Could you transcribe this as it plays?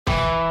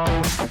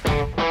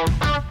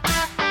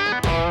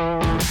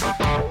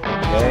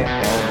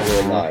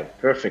live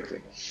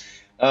perfectly.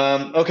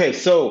 Okay,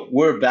 so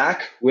we're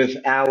back with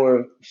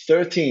our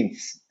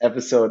 13th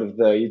episode of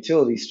the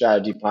Utility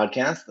Strategy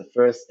Podcast, the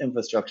first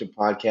infrastructure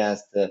podcast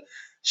to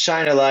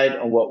shine a light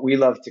on what we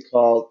love to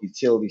call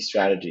utility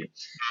strategy.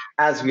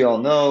 As we all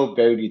know,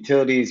 buried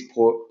utilities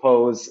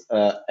pose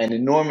an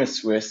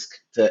enormous risk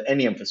to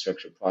any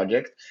infrastructure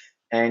project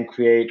and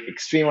create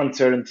extreme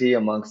uncertainty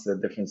amongst the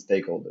different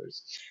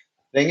stakeholders.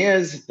 Thing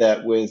is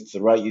that with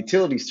the right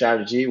utility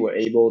strategy, we're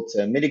able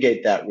to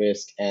mitigate that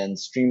risk and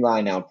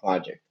streamline our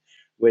project,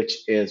 which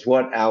is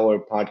what our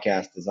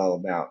podcast is all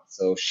about.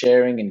 So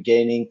sharing and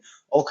gaining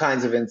all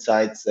kinds of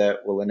insights that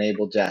will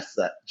enable just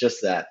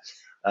that.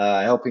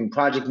 Helping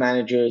project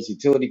managers,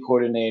 utility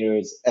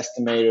coordinators,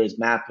 estimators,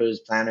 mappers,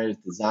 planners,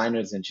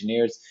 designers,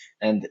 engineers,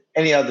 and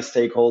any other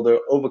stakeholder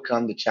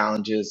overcome the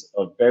challenges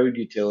of buried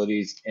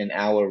utilities in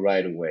our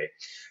right of way.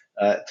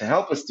 To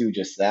help us do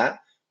just that,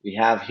 we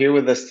have here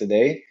with us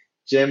today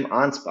Jim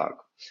Anspach,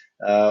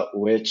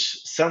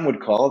 which some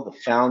would call the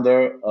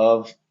founder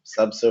of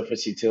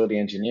Subsurface Utility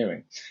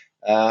Engineering.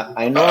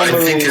 I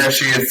think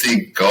actually it's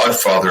the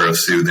Godfather of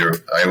SUE. There,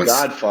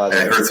 Godfather.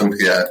 I heard some,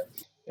 yeah.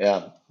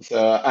 Yeah.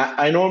 So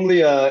I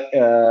normally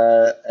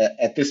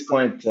at this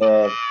point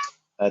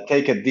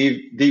take a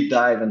deep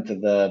dive into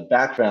the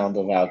background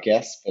of our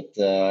guests,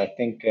 but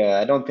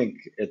I don't think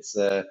it's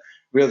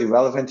really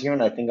relevant here,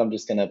 and I think I'm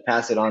just going to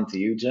pass it on to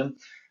you, Jim,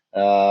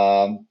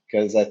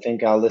 because I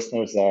think our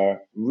listeners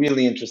are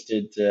really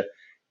interested to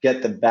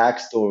get the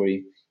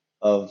backstory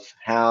of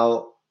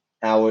how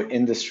our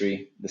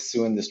industry, the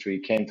SUE industry,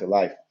 came to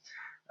life.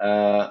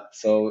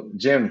 So,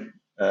 Jim,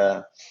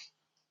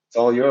 it's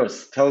all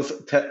yours. Tell us,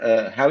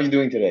 how are you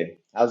doing today?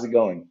 How's it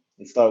going?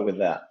 Let's start with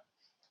that.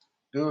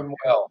 Doing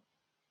well.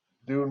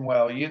 Doing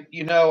well.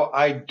 You know,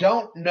 I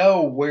don't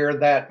know where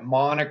that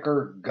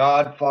moniker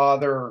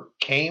Godfather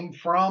came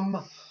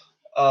from.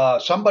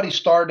 Somebody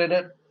started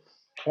it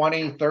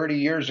 20, 30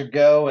 years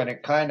ago, and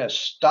it kind of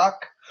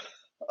stuck.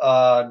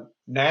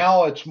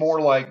 Now it's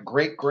more like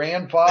great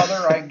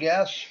grandfather, I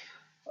guess.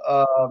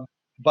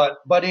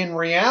 But in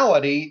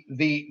reality,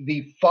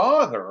 the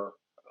father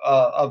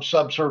of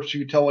subsurface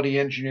utility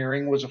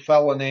engineering was a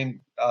fellow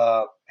named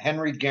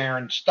Henry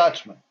Garin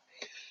Stutzman,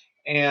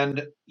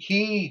 and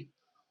he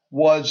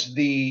was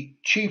the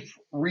chief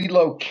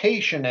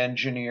relocation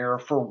engineer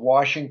for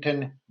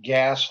Washington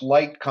Gas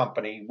Light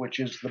Company, which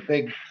is the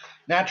big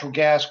natural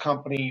gas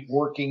company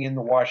working in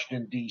the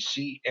Washington,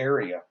 D.C.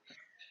 area.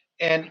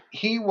 And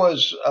he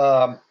was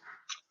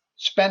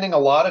spending a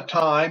lot of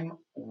time,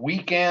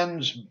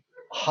 weekends,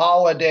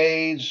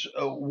 holidays,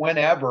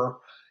 whenever,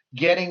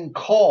 getting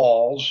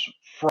calls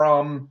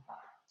from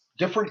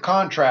different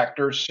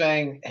contractors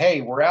saying,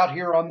 hey, we're out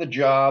here on the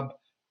job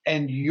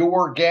and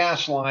your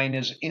gas line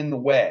is in the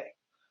way.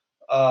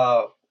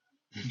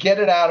 Get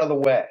it out of the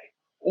way.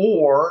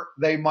 Or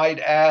they might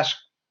ask,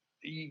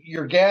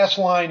 your gas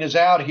line is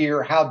out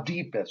here, how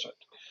deep is it?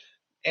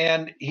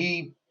 And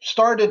he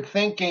started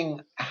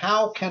thinking,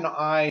 how can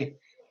I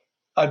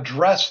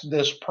address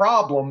this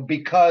problem?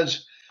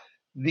 Because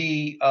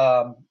the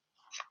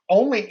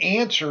only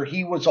answer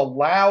he was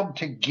allowed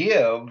to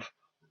give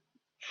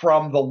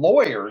from the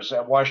lawyers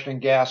at Washington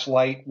Gas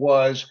Light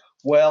was,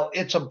 well,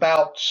 it's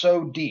about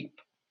so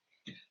deep.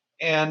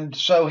 And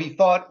so he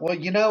thought, well,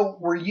 you know,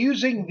 we're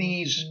using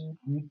these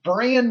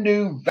brand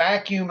new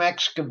vacuum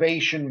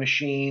excavation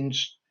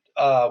machines,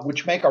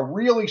 which make a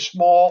really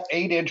small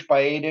 8-inch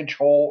by 8-inch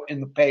hole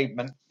in the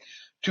pavement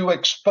to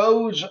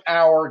expose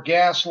our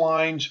gas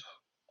lines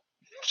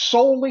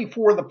solely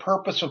for the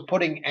purpose of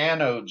putting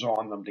anodes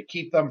on them to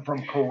keep them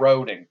from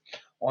corroding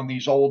on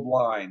these old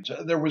lines.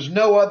 There was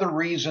no other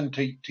reason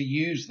to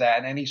use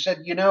that. And he said,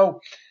 you know,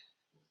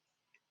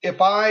 if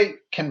I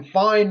can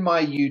find my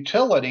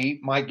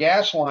utility, my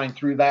gas line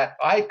through that,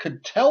 I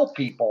could tell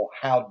people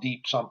how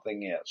deep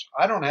something is.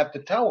 I don't have to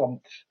tell them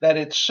that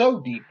it's so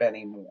deep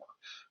anymore.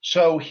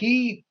 So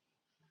he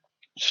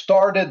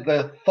started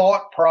the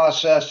thought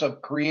process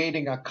of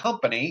creating a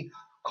company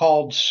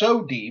called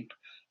So Deep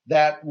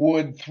that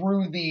would,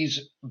 through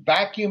these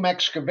vacuum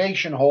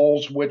excavation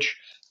holes, which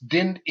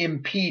didn't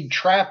impede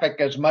traffic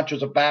as much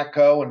as a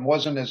backhoe and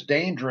wasn't as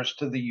dangerous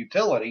to the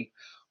utility,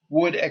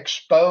 would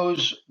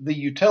expose the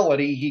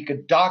utility. He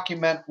could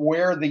document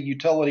where the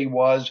utility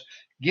was,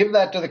 give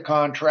that to the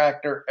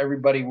contractor,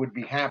 everybody would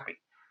be happy.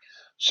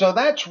 So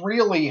that's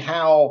really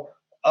how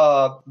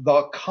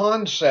the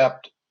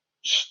concept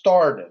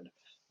started.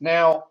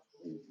 Now,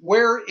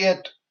 where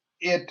it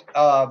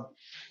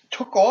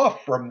took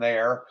off from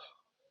there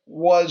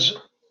was,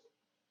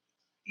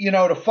 you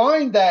know, to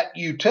find that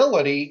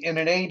utility in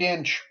an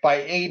 8-inch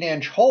by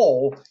 8-inch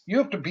hole, you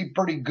have to be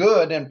pretty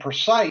good and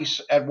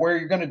precise at where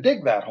you're going to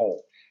dig that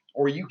hole,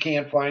 or you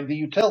can't find the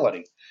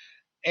utility.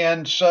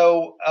 And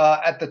so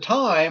at the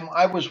time,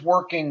 I was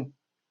working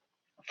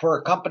for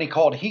a company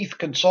called Heath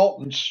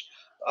Consultants.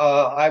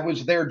 I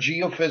was their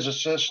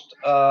geophysicist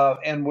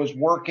and was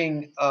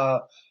working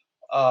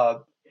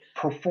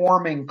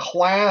performing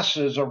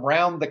classes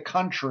around the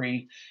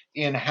country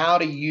in how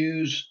to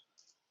use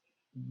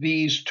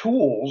these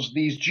tools,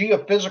 these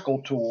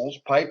geophysical tools,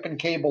 pipe and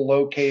cable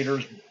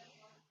locators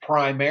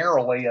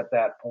primarily at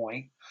that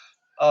point,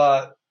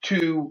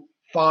 to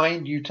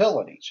find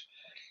utilities.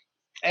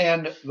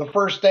 And the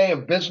first day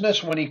of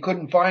business, when he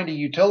couldn't find a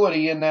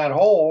utility in that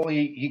hole,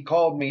 he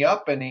called me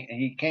up and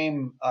he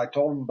came. I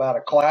told him about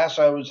a class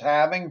I was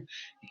having.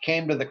 He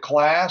came to the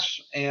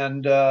class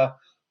and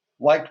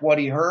liked what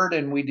he heard,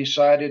 and we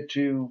decided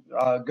to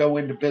go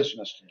into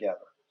business together.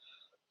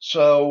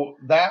 So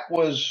that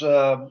was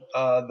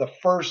the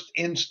first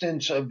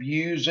instance of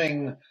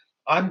using,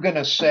 I'm going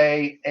to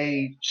say,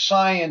 a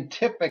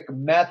scientific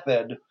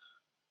method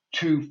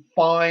to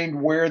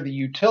find where the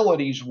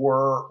utilities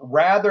were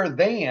rather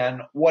than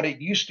what it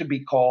used to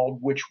be called,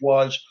 which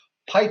was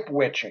pipe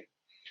witching,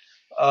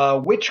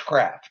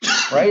 witchcraft,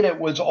 right? It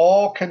was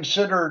all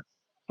considered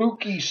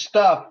spooky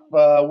stuff.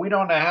 We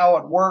don't know how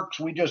it works.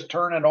 We just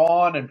turn it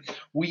on and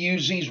we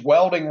use these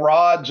welding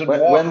rods and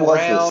walk When was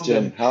this, around.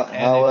 Jim?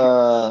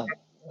 And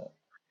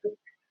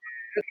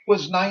it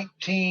was Okay.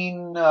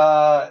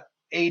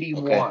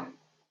 1981.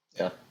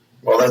 Yeah.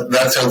 Well,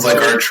 that sounds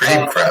like our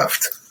trade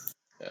craft.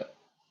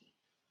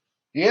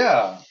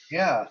 Yeah.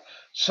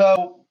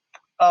 So,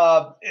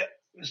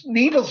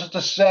 needless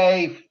to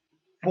say,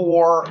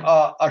 for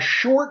a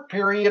short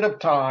period of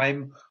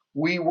time,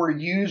 we were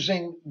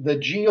using the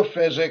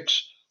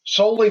geophysics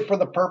solely for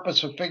the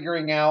purpose of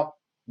figuring out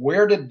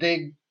where to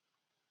dig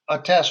a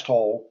test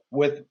hole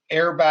with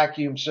air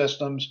vacuum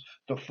systems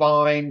to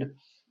find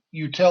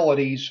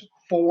utilities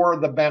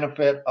for the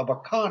benefit of a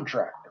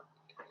contractor.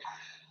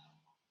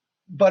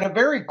 But it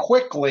very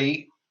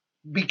quickly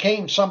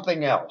became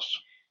something else.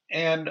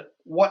 And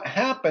what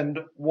happened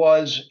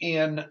was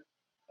in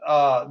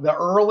the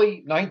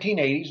early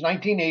 1980s,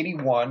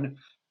 1981,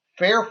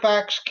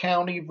 Fairfax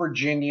County,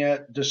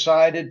 Virginia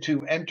decided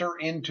to enter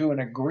into an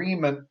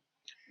agreement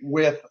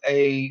with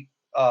a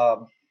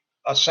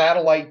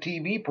satellite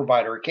TV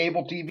provider, a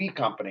cable TV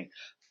company.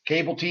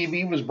 Cable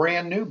TV was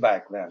brand new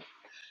back then.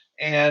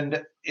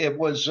 And it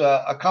was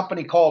a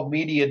company called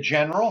Media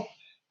General.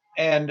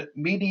 And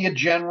Media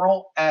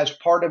General, as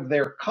part of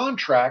their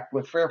contract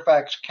with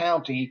Fairfax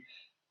County,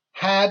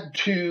 had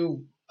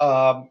to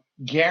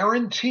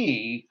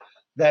guarantee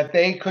that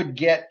they could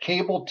get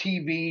cable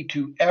TV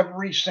to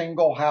every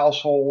single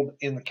household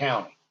in the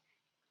county.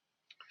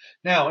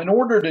 Now, in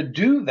order to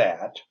do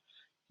that,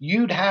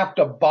 you'd have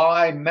to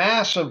buy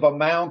massive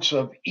amounts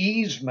of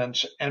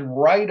easements and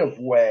right of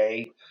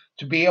way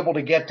to be able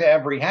to get to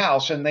every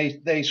house. And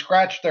they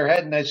scratched their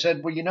head and they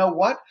said, well, you know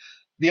what?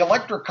 The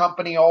electric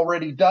company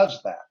already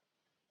does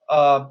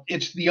that.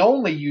 It's the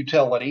only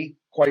utility,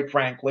 quite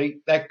frankly,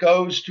 that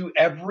goes to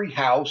every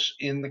house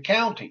in the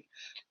county.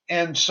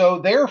 And so,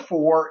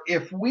 therefore,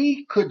 if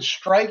we could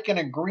strike an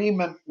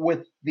agreement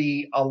with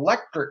the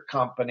electric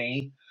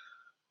company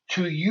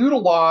to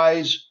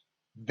utilize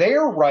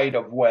their right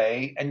of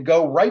way and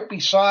go right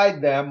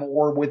beside them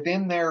or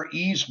within their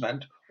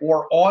easement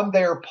or on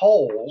their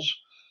poles,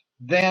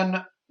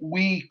 then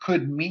we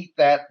could meet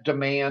that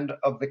demand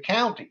of the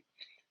county.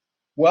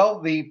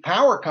 Well, the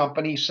power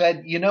company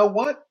said, you know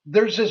what?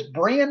 There's this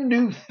brand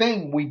new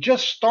thing. We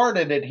just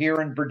started it here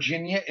in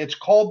Virginia. It's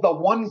called the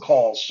one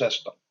call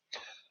system.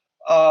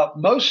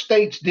 Most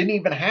states didn't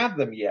even have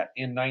them yet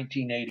in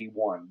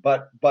 1981,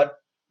 but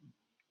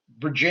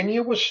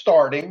Virginia was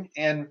starting,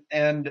 and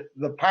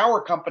the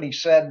power company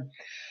said,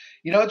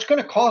 you know, it's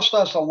going to cost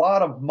us a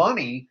lot of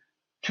money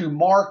to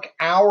mark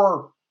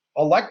our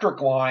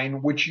electric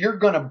line, which you're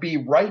going to be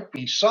right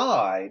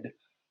beside.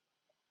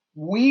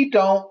 We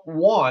don't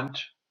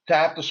want to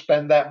have to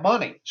spend that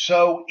money.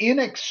 So, in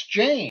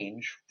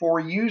exchange for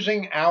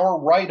using our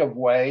right of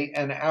way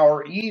and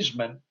our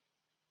easement,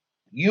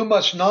 you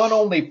must not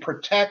only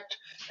protect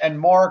and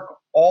mark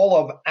all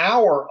of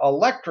our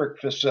electric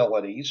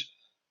facilities,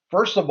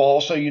 first of all,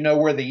 so you know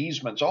where the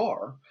easements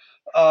are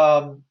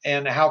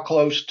and how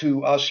close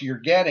to us you're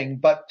getting.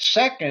 But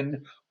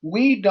second,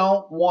 we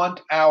don't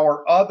want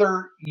our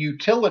other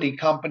utility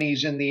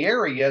companies in the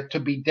area to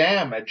be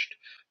damaged.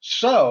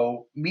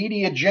 So,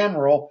 Media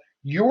General,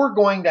 you're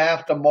going to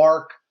have to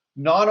mark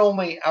not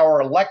only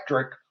our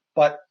electric,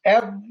 but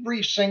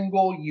every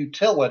single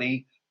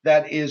utility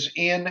that is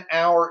in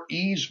our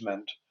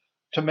easement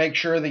to make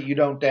sure that you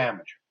don't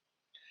damage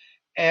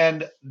it.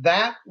 And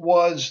that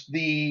was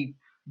the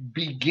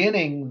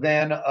beginning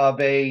then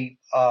of a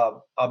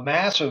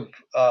massive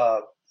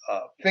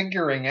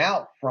figuring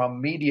out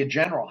from Media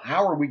General.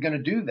 How are we going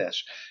to do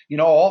this? You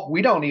know,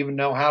 we don't even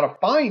know how to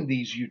find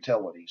these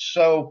utilities.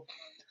 So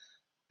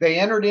they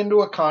entered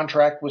into a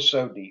contract with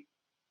SODEEP.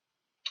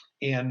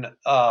 In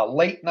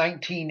late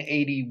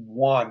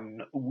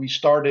 1981, we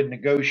started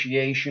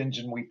negotiations,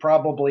 and we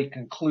probably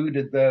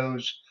concluded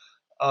those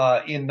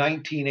in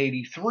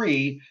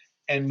 1983.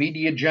 And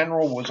Media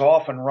General was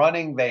off and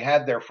running. They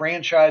had their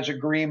franchise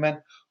agreement.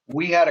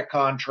 We had a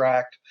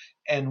contract,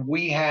 and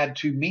we had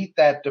to meet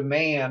that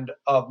demand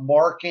of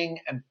marking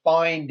and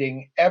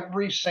finding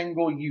every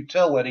single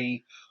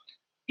utility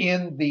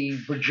in the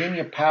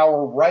Virginia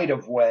Power right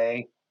of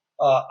way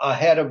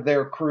ahead of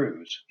their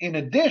crews. In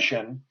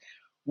addition,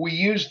 we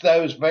used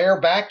those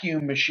Veyer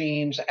vacuum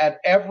machines at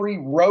every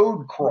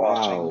road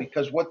crossing, Wow.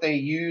 because what they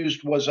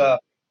used was a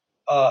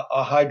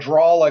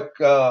hydraulic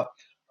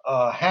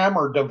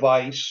hammer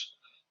device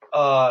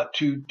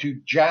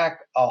to jack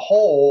a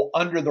hole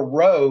under the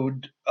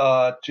road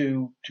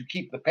to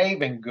keep the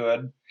paving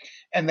good,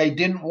 and they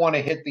didn't want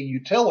to hit the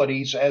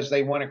utilities as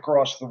they went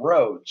across the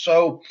road.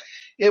 So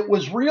it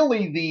was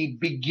really the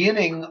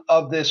beginning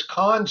of this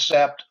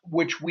concept,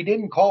 which we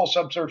didn't call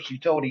subsurface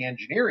utility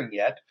engineering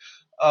yet.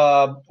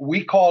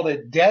 We called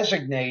it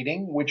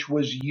designating, which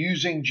was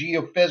using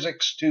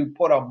geophysics to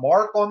put a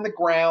mark on the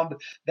ground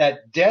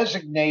that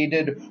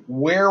designated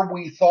where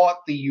we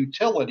thought the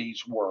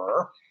utilities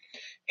were,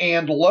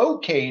 and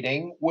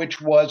locating, which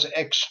was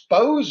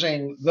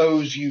exposing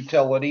those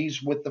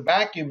utilities with the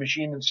vacuum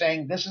machine and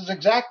saying, this is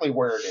exactly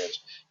where it is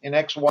in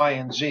X, Y,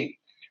 and Z.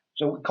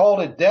 So we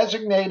called it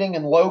designating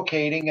and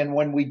locating. And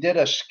when we did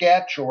a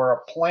sketch or a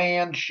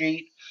plan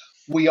sheet,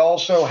 we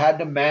also had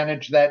to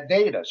manage that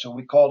data. So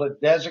we called it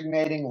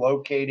designating,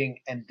 locating,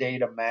 and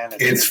data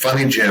management. It's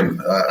funny,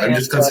 Jim. I'm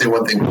just going to say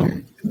one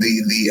thing.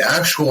 The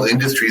actual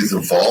industry has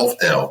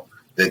evolved now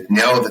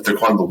that they're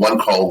calling the one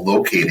call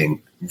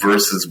locating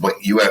versus what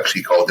you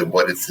actually called it,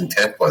 what its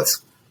intent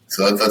was.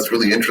 So that's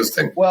really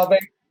interesting. Well,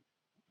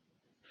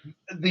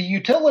 the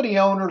utility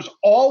owners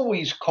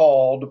always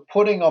called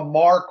putting a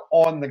mark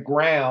on the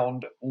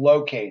ground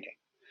locating.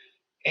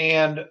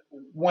 And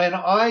when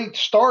I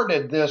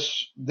started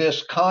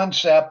this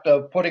concept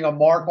of putting a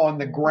mark on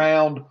the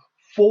ground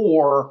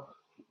for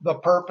the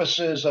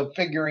purposes of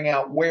figuring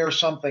out where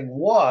something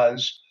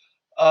was,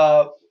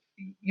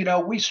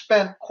 we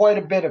spent quite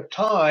a bit of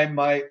time,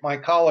 my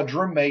college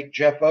roommate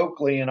Jeff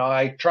Oakley and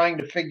I, trying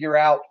to figure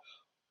out,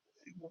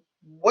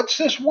 what's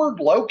this word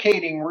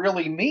locating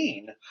really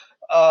mean?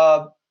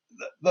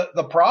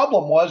 The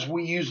problem was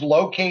we used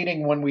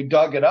locating when we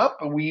dug it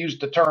up, and we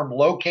used the term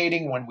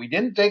locating when we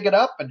didn't dig it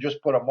up and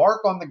just put a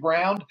mark on the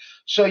ground.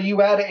 So you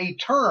had a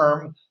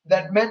term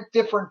that meant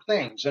different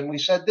things. And we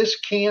said, this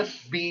can't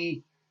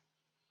be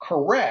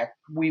correct.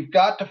 We've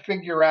got to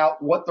figure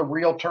out what the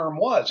real term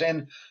was.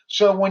 And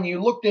so when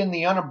you looked in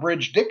the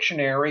unabridged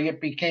dictionary,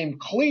 it became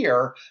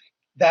clear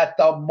that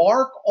the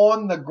mark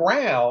on the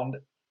ground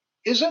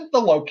isn't the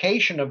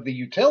location of the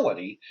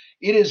utility.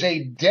 It is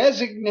a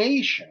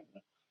designation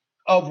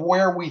of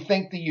where we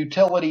think the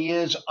utility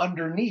is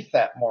underneath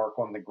that mark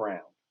on the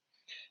ground.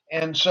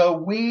 And so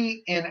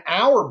we, in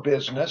our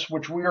business,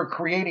 which we are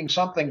creating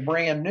something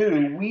brand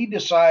new, we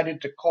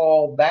decided to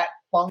call that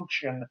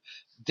function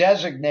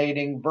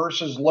designating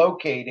versus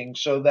locating,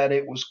 so that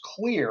it was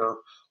clear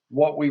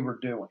what we were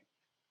doing.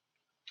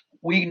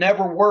 We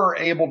never were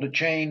able to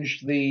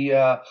change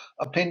the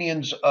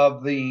opinions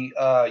of the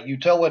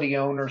utility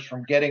owners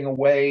from getting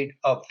away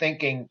of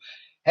thinking,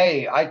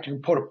 hey, I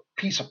can put a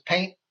piece of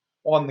paint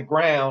on the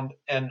ground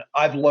and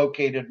I've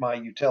located my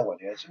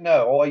utility. I said,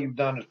 no, all you've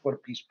done is put a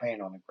piece of paint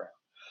on the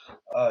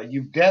ground.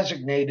 You've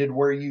designated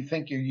where you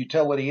think your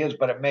utility is,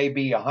 but it may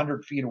be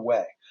 100 feet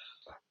away.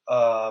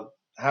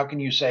 How can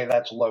you say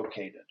that's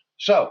located?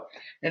 So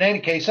in any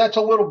case, that's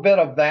a little bit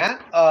of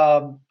that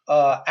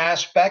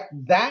aspect.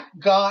 That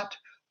got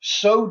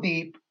so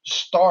deep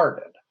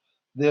started,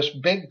 this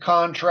big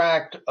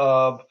contract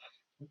of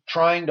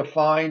trying to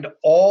find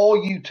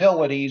all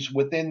utilities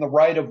within the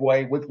right of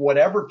way with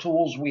whatever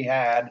tools we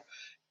had,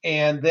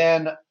 and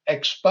then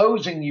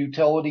exposing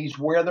utilities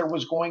where there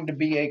was going to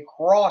be a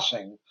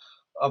crossing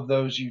of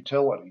those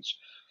utilities.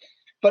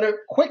 But it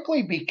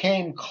quickly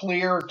became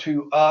clear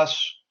to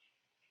us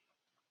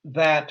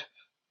that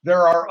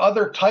there are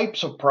other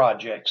types of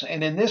projects.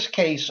 And in this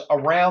case,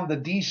 around the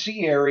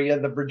DC area,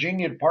 the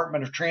Virginia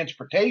Department of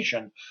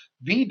Transportation,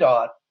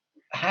 VDOT,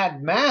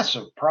 had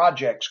massive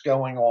projects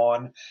going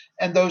on.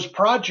 And those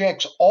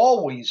projects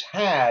always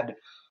had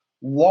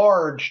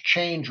large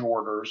change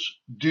orders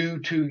due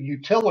to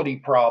utility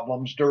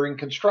problems during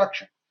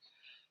construction.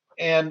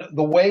 And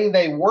the way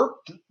they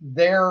worked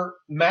their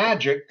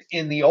magic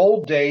in the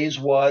old days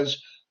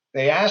was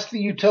they asked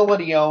the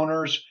utility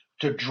owners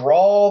to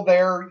draw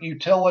their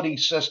utility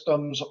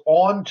systems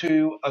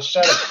onto a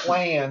set of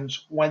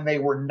plans when they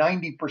were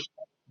 90%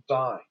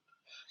 designed.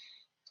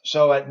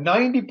 So at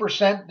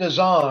 90%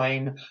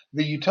 design,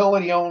 the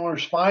utility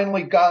owners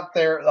finally got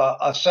their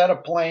a set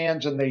of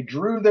plans, and they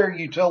drew their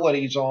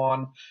utilities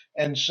on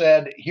and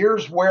said,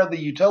 here's where the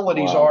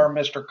utilities Wow. are,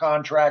 Mr.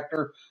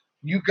 Contractor.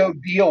 You go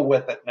deal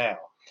with it now.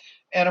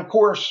 And of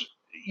course,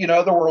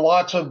 there were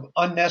lots of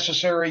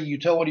unnecessary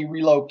utility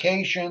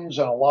relocations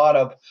and a lot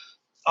of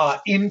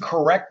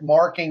incorrect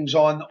markings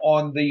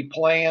on the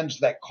plans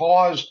that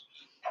caused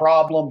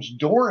problems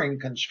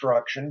during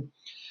construction.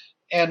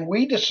 And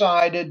we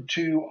decided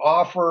to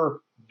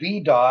offer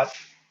VDOT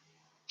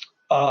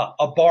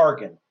a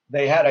bargain.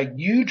 They had a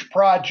huge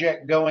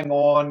project going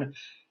on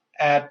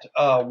at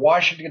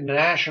Washington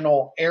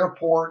National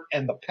Airport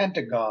and the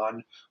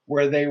Pentagon,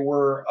 where they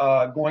were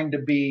going to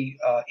be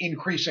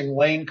increasing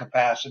lane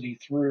capacity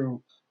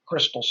through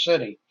Crystal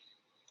City.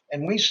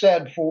 And we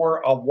said,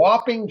 for a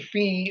whopping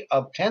fee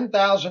of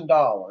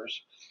 $10,000,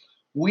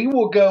 we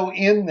will go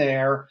in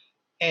there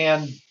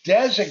and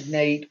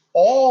designate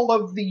all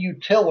of the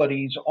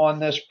utilities on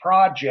this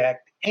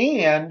project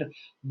and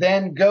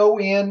then go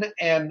in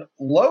and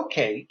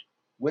locate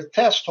with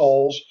test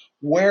holes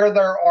where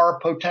there are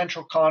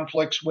potential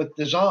conflicts with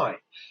design.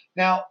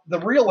 Now, the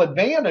real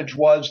advantage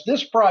was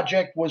this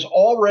project was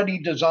already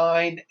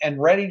designed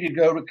and ready to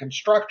go to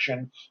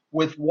construction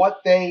with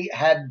what they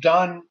had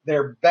done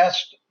their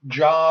best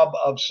job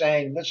of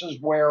saying, this is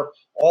where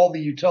all the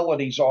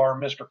utilities are,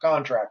 Mr.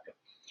 Contractor.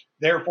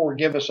 Therefore,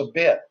 give us a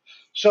bid.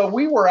 So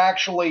we were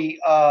actually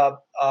at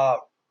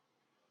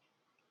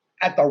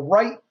the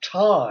right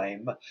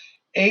time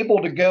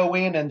able to go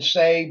in and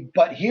say,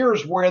 but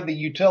here's where the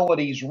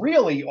utilities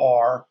really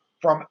are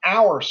from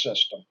our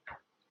system.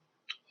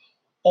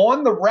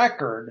 On the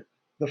record,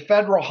 the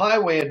Federal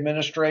Highway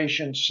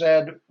Administration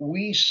said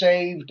we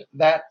saved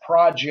that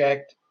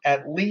project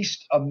at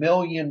least $1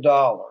 million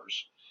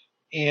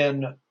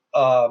in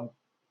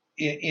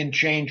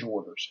change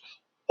orders.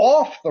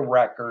 Off the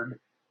record,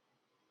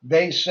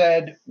 they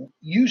said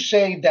you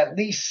saved at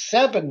least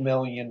 $7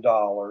 million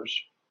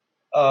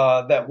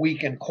that we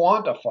can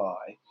quantify,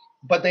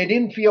 but they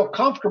didn't feel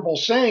comfortable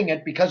saying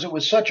it because it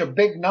was such a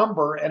big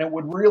number, and it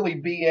would really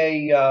be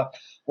a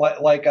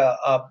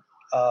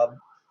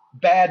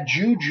bad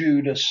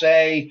juju to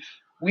say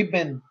we've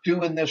been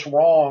doing this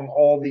wrong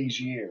all these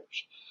years.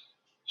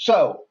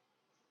 So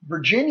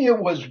Virginia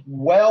was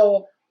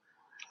well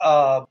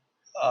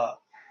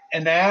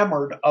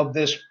enamored of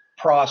this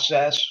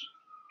process,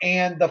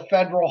 and the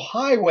Federal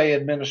Highway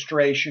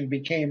Administration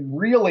became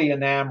really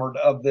enamored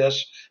of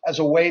this as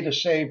a way to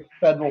save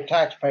federal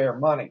taxpayer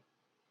money.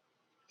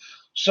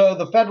 So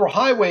the Federal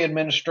Highway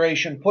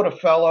Administration put a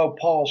fellow,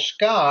 Paul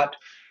Scott,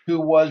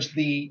 who was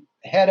the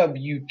head of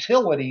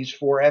utilities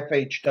for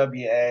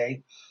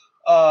FHWA,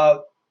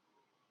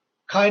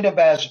 kind of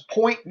as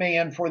point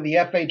man for the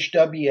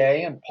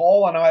FHWA, and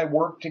Paul and I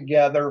worked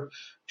together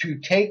to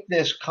take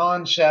this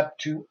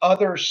concept to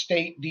other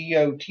state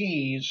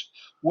DOTs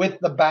with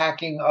the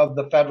backing of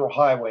the Federal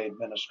Highway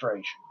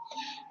Administration.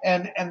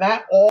 And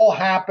that all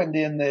happened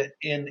in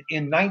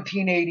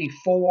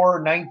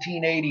 1984,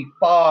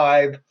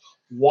 1985,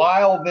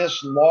 while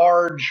this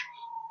large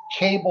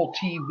cable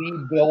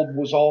TV build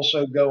was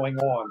also going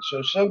on.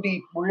 So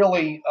SODEEP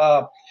really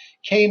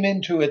came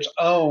into its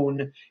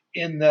own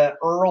in the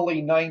early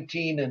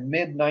and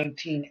mid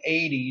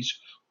 1980s,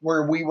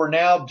 where we were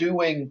now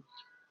doing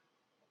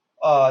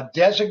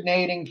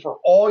designating for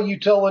all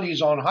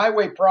utilities on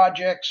highway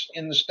projects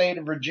in the state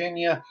of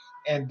Virginia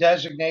and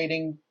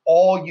designating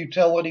all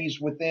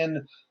utilities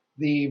within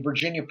the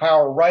Virginia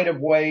Power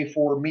right-of-way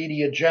for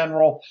media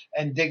general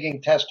and digging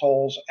test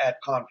holes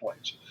at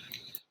conflicts.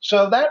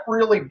 So that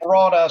really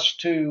brought us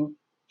to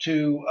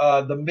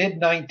the mid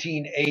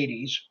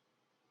 1980s.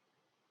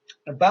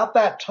 About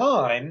that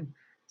time,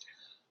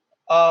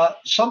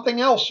 something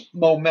else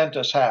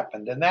momentous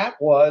happened, and that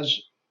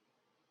was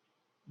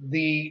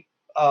the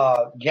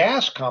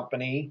gas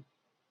company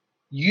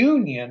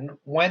union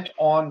went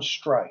on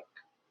strike.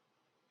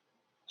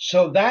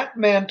 So that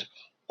meant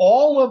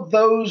all of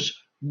those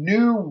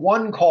new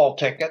one-call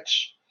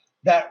tickets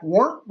that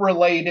weren't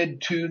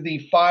related to the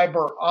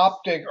fiber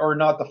optic, or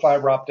not the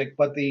fiber optic,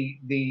 but the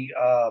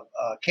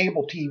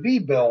cable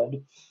TV build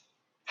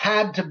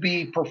had to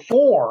be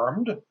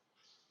performed,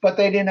 but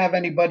they didn't have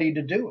anybody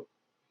to do it.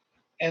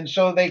 And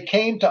so they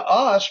came to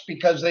us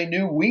because they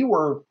knew we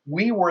were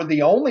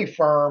the only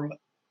firm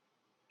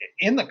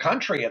in the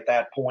country at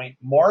that point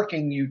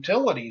marking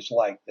utilities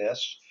like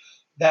this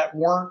that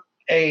weren't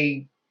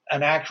an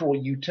actual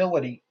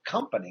utility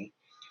company.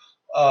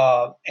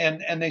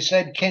 And they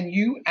said, can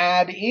you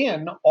add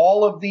in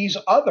all of these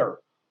other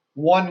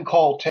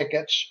one-call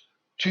tickets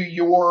to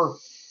your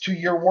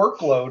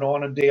workload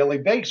on a daily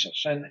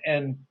basis?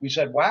 And we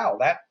said, wow,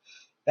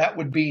 that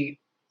would be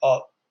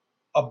a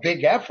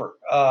big effort.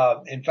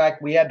 In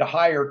fact, we had to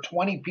hire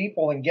 20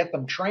 people and get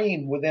them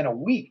trained within a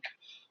week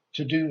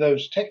to do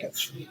those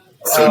tickets.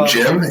 So,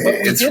 Jim,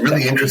 it's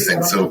really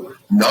interesting. So,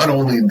 not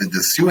only did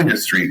the SUE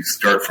industry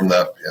start from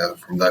that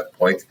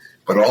point,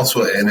 but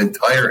also an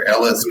entire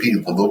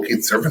LSP will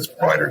locate service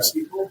providers,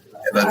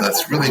 and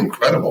that's really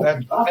incredible.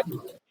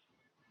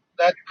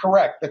 That's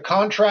correct. The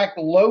contract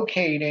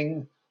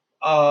locating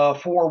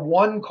for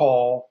one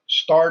call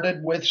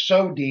started with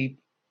SODEEP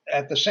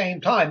at the same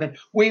time, and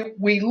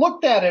we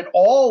looked at it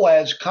all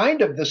as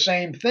kind of the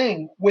same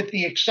thing, with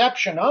the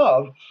exception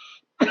of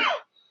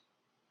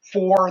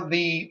for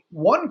the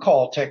one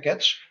call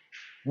tickets,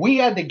 we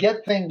had to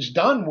get things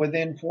done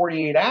within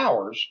 48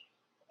 hours,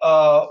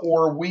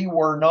 or we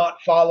were not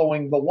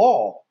following the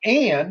law.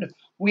 And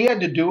we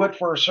had to do it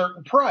for a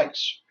certain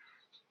price.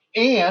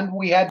 And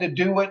we had to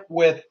do it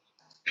with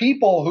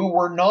people who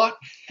were not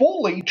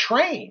fully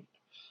trained,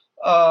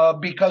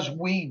 because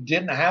we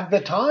didn't have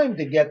the time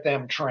to get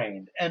them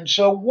trained. And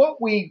so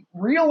we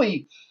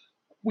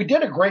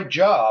did a great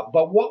job,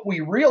 but what we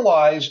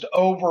realized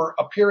over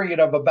a period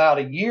of about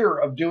a year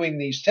of doing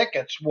these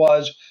tickets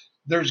was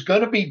there's going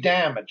to be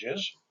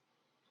damages.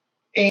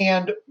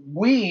 And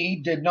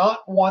we did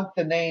not want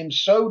the name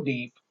So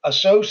Deep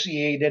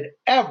associated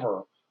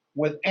ever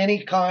with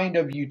any kind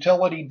of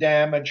utility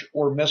damage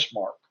or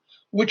mismark,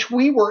 which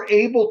we were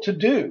able to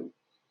do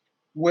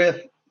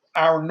with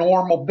our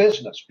normal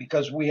business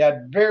because we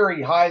had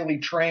very highly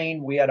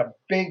trained, we had a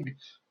big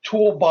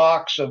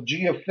toolbox of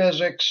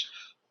geophysics,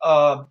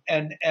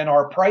 and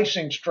our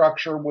pricing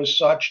structure was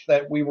such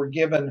that we were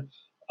given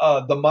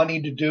the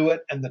money to do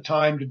it and the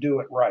time to do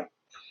it right.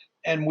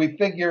 And we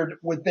figured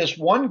with this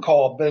one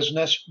call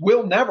business,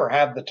 we'll never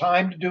have the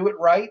time to do it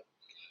right.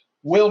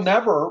 We'll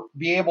never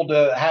be able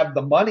to have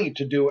the money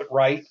to do it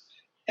right.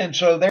 And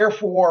so,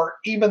 therefore,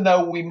 even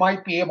though we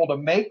might be able to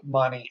make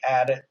money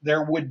at it,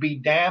 there would be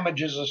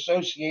damages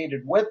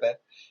associated with it.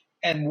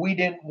 And we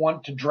didn't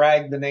want to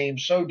drag the name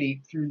So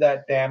Deep through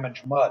that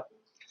damaged mud.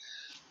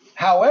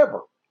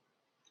 However,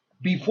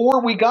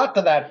 before we got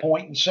to that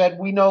point and said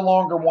we no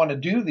longer want to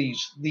do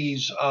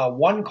these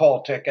one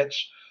call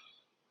tickets,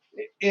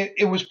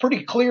 it was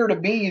pretty clear to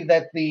me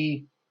that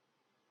the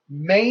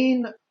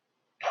main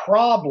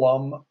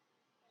problem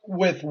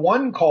with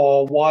one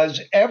call was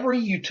every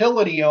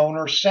utility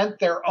owner sent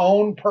their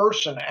own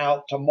person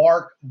out to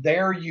mark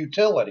their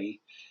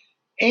utility,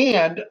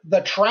 and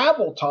the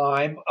travel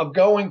time of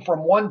going from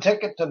one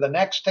ticket to the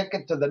next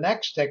ticket to the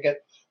next ticket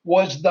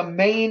was the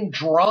main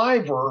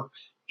driver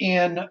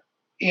in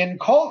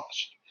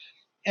cost.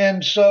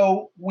 And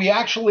so we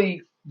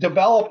actually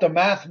developed a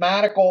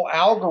mathematical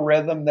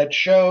algorithm that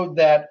showed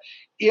that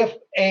if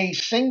a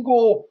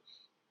single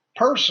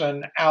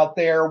person out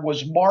there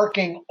was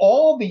marking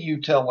all the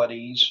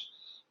utilities,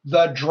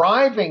 the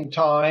driving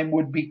time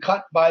would be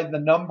cut by the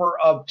number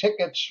of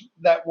tickets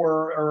that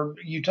were, or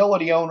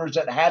utility owners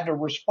that had to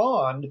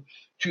respond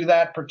to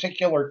that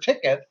particular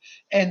ticket.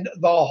 And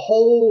the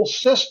whole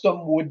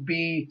system would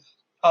be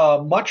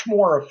much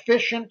more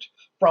efficient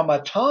from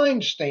a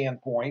time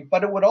standpoint,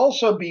 but it would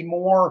also be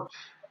more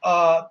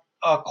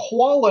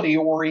quality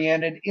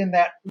oriented in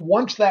that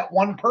once that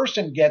one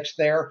person gets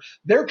there,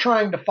 they're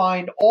trying to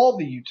find all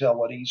the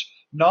utilities,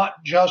 not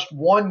just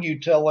one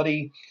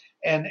utility.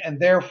 And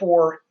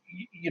therefore,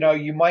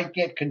 you might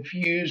get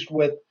confused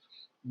with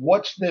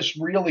what's this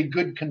really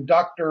good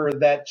conductor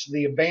that's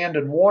the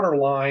abandoned water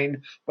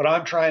line, but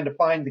I'm trying to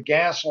find the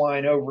gas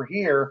line over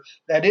here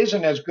that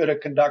isn't as good a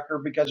conductor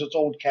because it's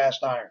old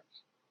cast iron.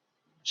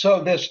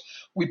 So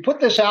we put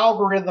this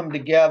algorithm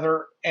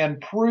together and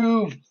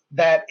proved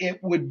that it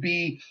would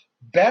be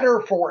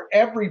better for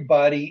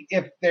everybody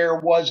if there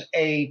was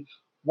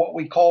what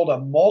we called a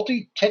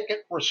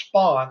multi-ticket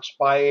response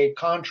by a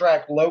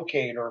contract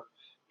locator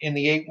in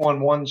the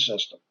 811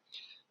 system.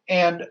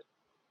 And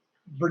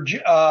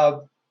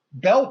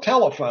Bell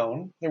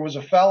Telephone, there was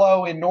a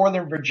fellow in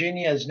Northern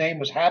Virginia, his name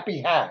was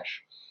Happy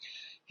Hash.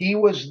 He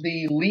was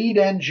the lead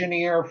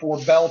engineer for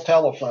Bell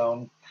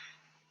Telephone.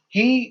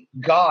 He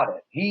got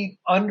it. He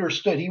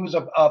understood. He was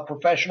a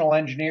professional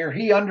engineer.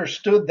 He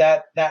understood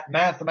that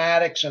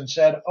mathematics and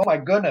said, oh my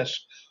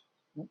goodness,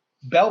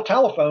 Bell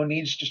Telephone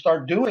needs to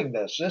start doing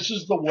this. This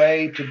is the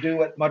way to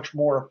do it much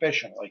more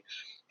efficiently.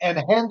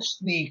 And hence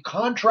the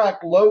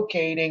contract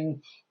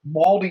locating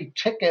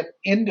multi-ticket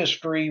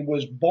industry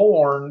was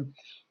born,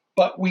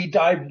 but we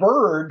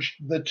diverged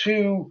the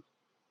two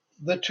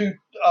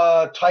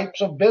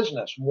types of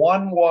business.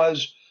 One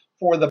was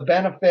for the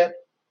benefit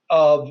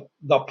of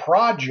the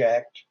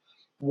project,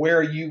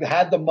 where you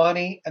had the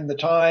money and the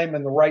time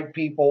and the right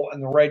people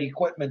and the right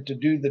equipment to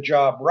do the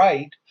job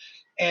right.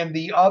 And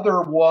the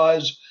other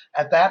was,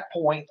 at that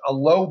point, a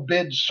low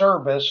bid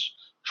service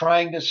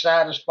trying to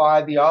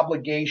satisfy the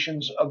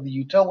obligations of the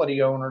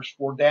utility owners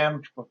for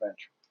damage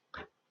prevention.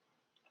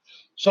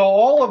 So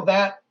all of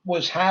that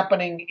was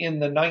happening in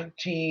the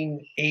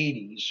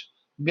 1980s,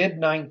 mid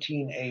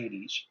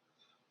 1980s.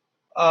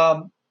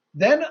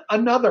 Then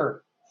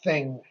another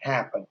thing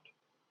happened,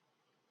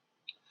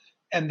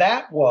 and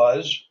that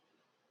was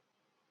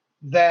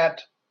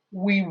that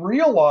we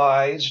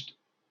realized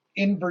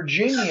in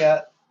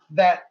Virginia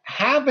that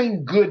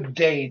having good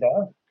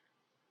data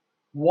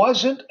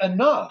wasn't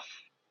enough.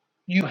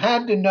 You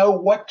had to know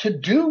what to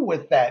do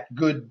with that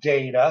good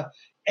data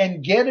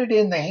and get it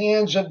in the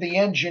hands of the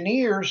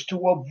engineers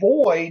to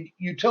avoid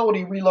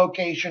utility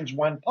relocations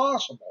when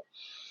possible.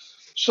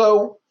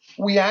 So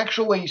we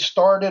actually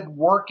started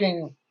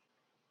working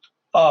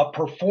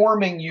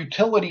performing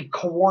utility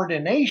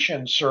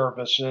coordination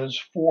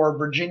services for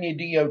Virginia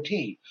DOT.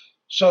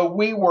 So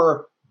we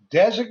were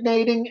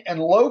designating and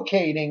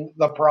locating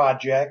the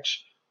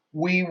projects.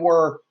 We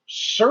were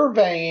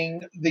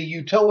surveying the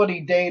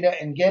utility data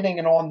and getting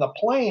it on the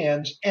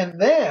plans.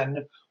 And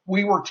then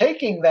we were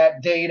taking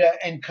that data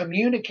and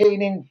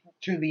communicating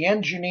to the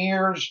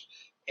engineers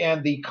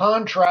and the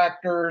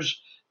contractors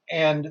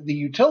and the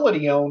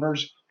utility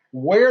owners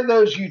where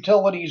those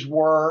utilities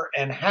were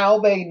and how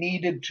they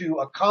needed to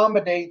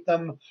accommodate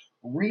them,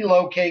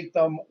 relocate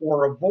them,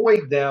 or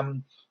avoid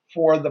them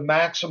for the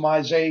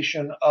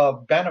maximization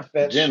of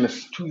benefits Jim,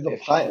 to the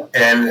if I public.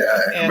 And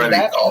And Reddy,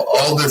 that's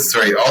all this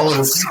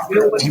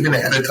even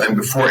ahead of time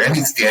before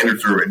any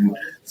standards were written.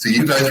 So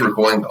you guys were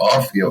going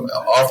off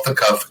the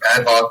cuff,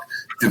 ad hoc,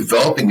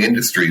 developing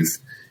industries.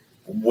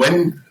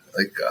 When,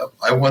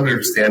 I want to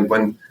understand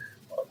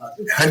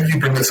how did you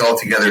bring this all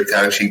together to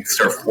actually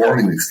start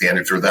forming these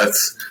standards, or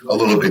that's a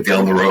little bit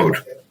down the road?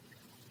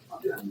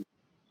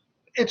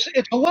 it's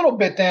a little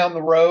bit down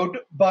the road,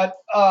 but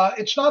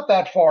it's not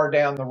that far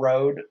down the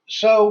road.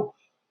 So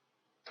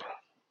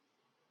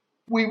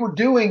we were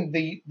doing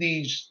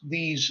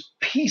these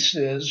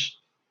pieces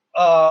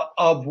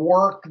of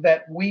work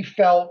that we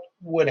felt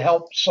would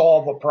help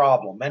solve a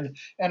problem,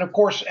 and of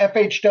course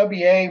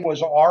FHWA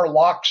was our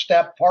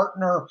lockstep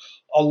partner,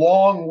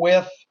 along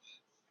with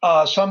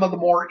some of the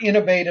more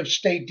innovative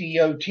state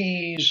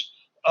DOTs.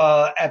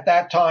 At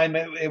that time,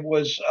 it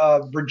was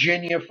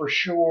Virginia for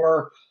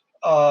sure,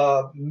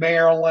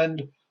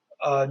 Maryland,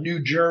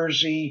 New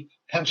Jersey,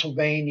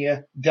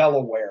 Pennsylvania,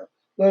 Delaware.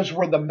 Those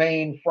were the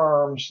main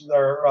firms,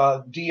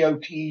 or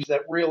DOTs,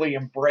 that really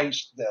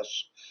embraced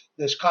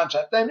this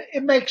concept. And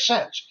it makes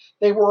sense.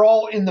 They were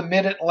all in the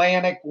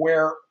mid-Atlantic,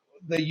 where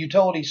the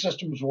utility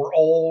systems were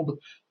old.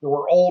 There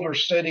were older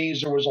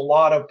cities. There was a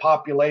lot of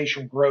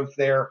population growth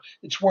there.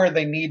 It's where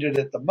they needed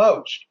it the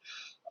most.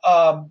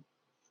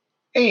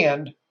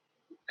 And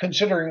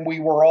considering we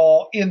were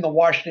all in the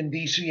Washington,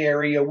 D.C.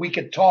 area, we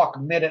could talk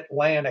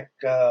mid-Atlantic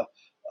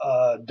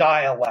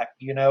dialect.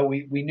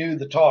 We knew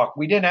the talk.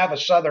 We didn't have a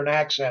Southern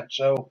accent.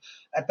 So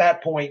at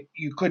that point,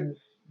 you couldn't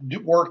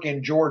work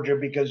in Georgia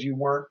because you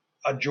weren't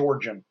a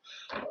Georgian.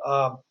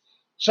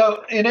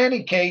 So in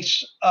any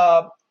case,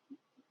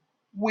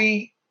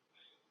 we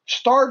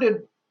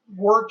started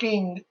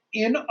working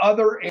in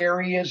other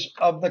areas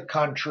of the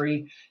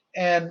country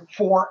and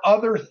for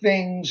other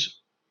things,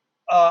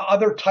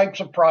 other types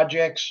of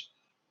projects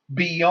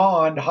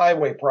beyond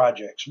highway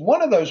projects.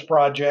 One of those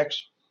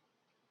projects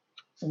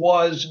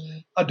was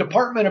a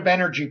Department of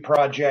Energy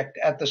project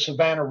at the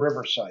Savannah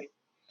River site.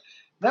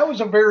 That was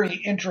a very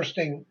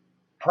interesting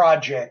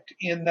project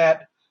in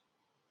that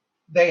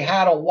they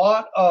had a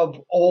lot of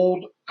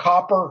old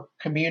copper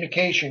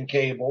communication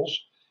cables,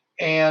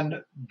 and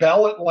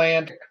Bell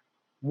Atlantic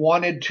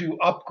wanted to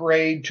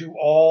upgrade to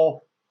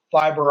all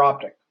fiber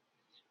optic.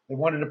 They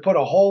wanted to put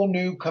a whole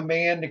new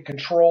command and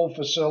control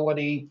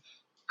facility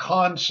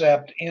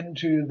concept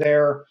into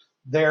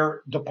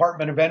their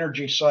Department of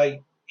Energy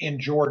site in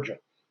Georgia.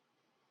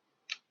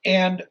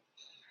 And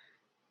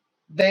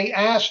they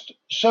asked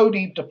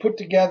SODEEP to put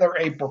together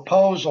a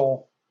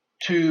proposal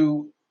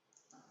to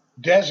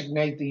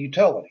designate the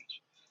utilities.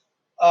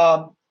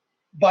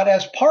 But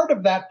as part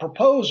of that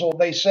proposal,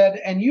 they said,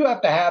 and you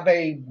have to have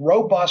a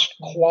robust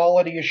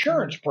quality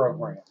assurance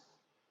program.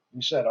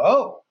 We said,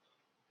 oh,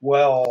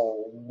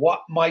 well,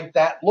 what might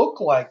that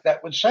look like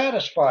that would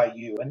satisfy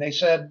you? And they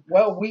said,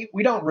 well, we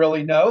don't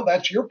really know.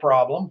 That's your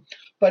problem.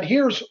 But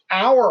here's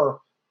our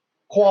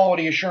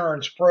quality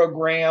assurance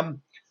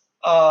program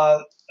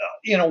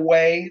in a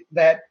way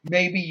that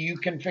maybe you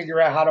can figure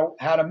out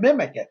how to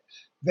mimic it.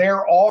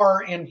 There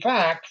are, in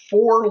fact,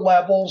 4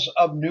 levels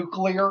of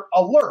nuclear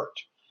alert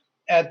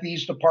at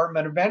these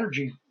Department of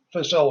Energy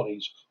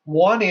facilities.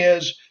 One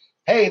is,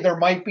 hey, there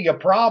might be a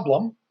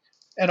problem.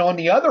 And on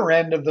the other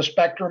end of the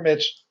spectrum,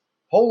 it's,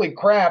 holy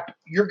crap,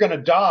 you're going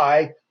to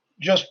die.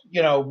 Just,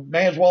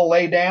 may as well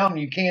lay down.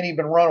 You can't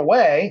even run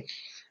away.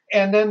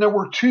 And then there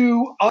were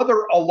 2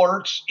 other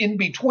alerts in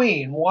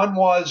between. One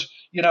was,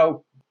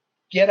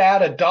 get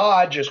out of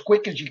Dodge as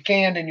quick as you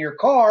can in your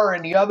car.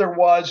 And the other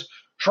was,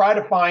 try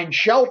to find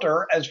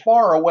shelter as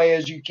far away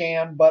as you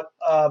can, but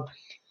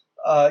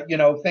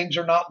things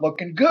are not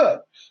looking good.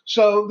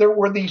 So there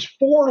were these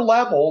 4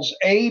 levels,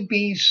 A,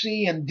 B,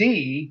 C, and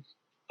D,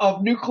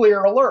 of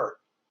nuclear alert.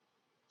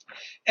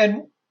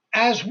 And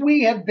as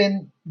we had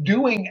been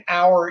doing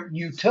our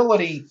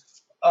utility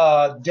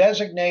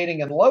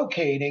designating and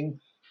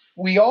locating,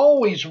 we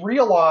always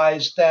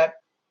realized that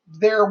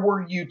there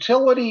were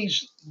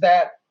utilities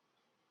that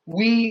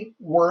we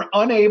were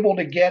unable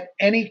to get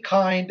any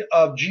kind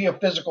of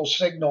geophysical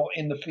signal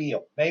in the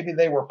field. Maybe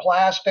they were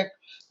plastic,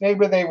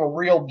 maybe they were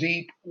real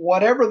deep.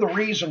 Whatever the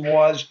reason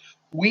was,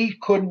 we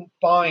couldn't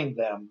find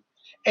them.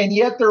 And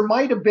yet there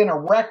might have been a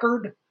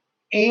record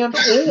and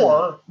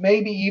or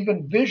maybe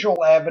even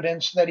visual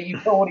evidence that a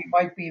utility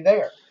might be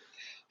there.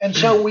 And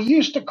so we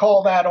used to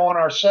call that on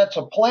our sets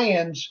of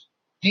plans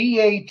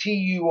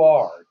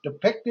DATUR,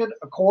 depicted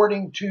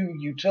according to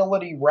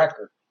utility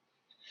record.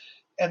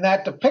 And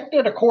that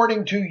depicted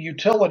according to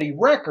utility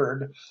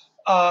record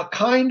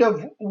kind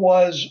of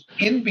was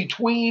in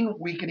between.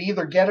 We could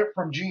either get it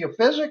from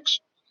geophysics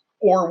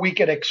or we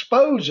could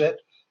expose it.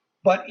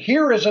 But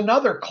here is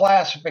another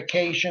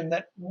classification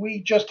that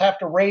we just have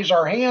to raise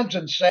our hands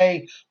and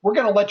say, we're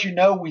going to let you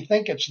know we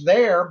think it's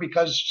there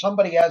because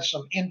somebody has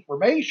some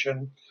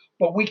information,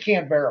 but we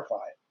can't verify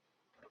it.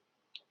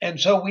 And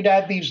so we'd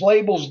add these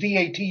labels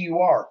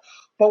DATUR.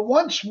 But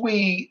once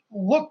we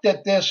looked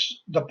at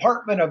this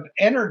Department of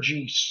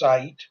Energy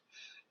site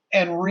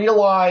and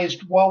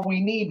realized, well,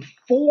 we need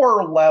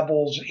 4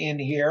 levels in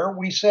here.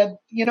 We said,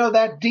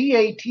 that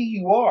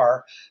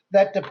DATUR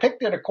that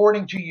depicted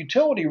according to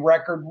utility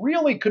record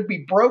really could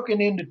be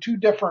broken into 2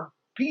 different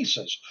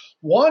pieces.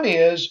 One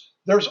is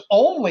there's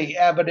only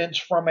evidence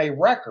from a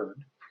record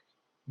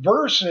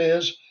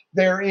versus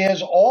there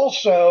is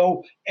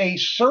also a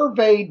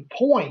surveyed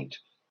point,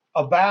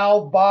 a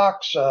valve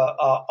box,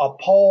 a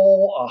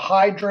pole, a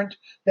hydrant,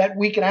 that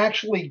we can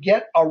actually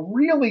get a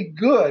really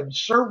good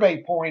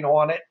survey point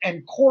on it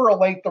and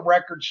correlate the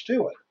records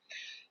to it.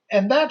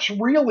 And that's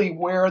really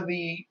where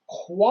the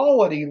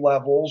quality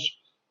levels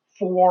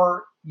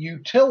for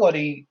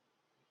utility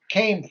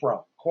came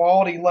from.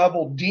 Quality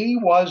level D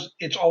was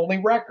it's only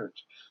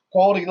records.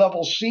 Quality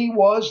level C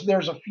was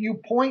there's a few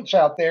points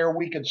out there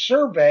we could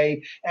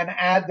survey and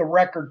add the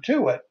record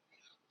to it.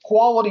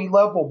 Quality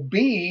level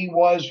B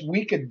was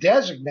we could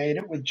designate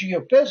it with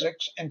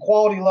geophysics, and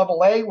quality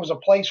level A was a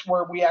place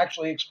where we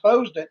actually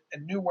exposed it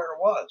and knew where it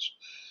was.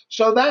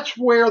 So that's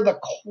where the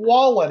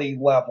quality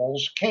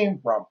levels came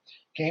from.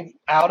 Came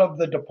out of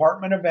the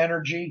Department of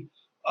Energy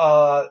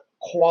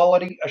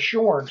quality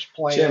assurance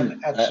plan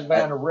Jim, at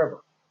Savannah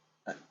River.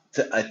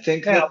 I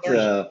think Now,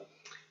 that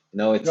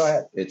go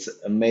ahead. it's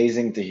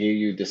amazing to hear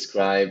you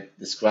describe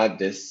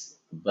this,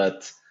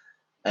 but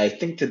I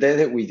think today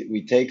that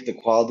we take the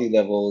quality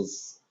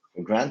levels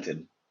for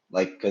granted,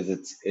 like because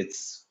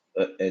it's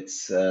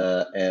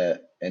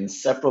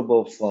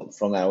inseparable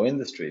from our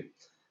industry.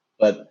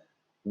 But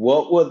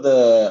what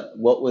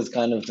was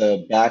kind of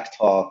the back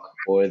talk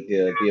or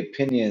the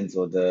opinions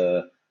or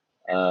the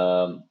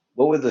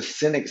what were the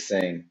cynics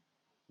saying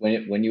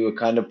when you were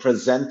kind of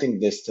presenting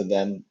this to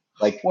them?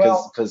 Like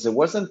Well, because it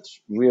wasn't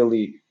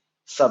really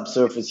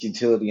subsurface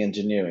utility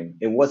engineering.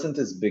 It wasn't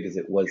as big as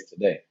it was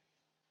today.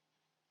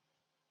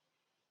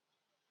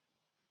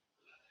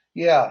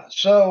 yeah.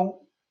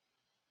 So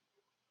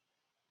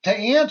to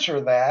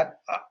answer that,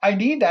 I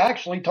need to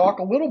actually talk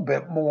a little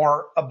bit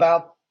more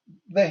about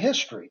the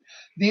history.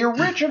 The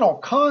original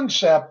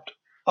concept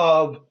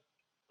of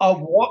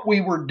what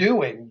we were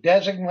doing,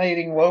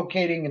 designating,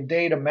 locating, and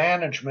data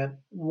management,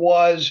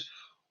 was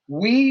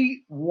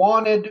we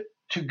wanted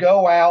to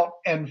go out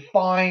and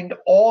find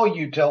all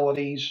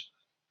utilities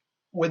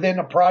within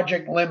a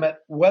project limit,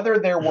 whether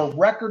there were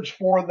records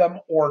for them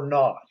or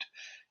not.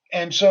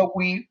 And so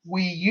we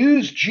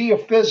used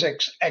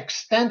geophysics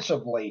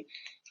extensively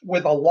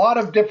with a lot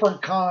of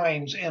different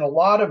kinds and a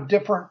lot of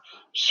different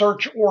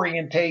search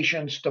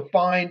orientations to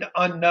find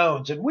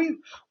unknowns. And we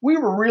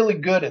were really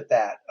good at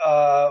that.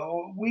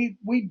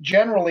 We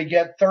generally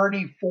get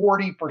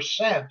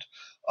 30-40%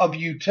 of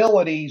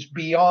utilities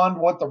beyond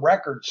what the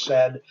record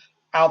said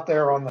out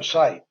there on the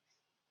site.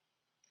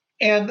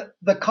 And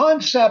the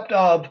concept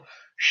of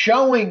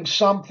showing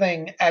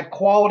something at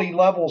quality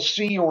level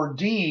C or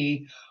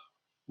D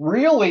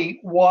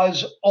really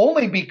was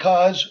only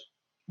because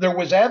there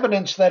was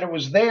evidence that it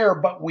was there,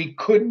 but we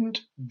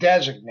couldn't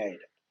designate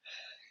it.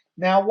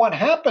 Now, what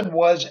happened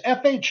was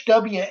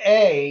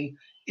FHWA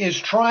is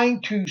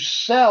trying to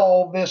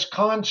sell this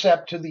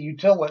concept to the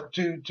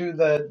to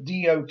the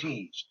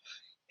DOTs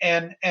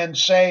and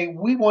say,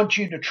 we want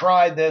you to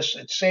try this.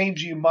 It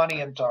saves you money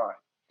and time.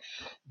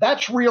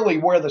 That's really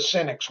where the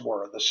cynics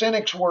were. The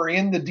cynics were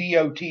in the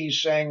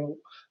DOTs saying,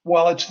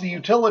 well, it's the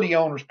utility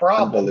owner's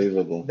problem.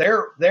 Unbelievable.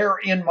 They're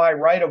in my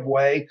right of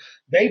way.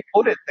 They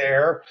put it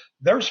there.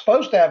 They're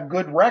supposed to have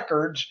good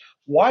records.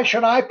 Why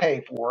should I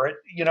pay for it?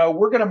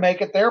 We're going to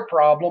make it their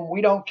problem.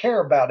 We don't care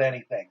about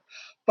anything.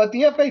 But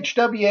the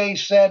FHWA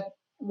said,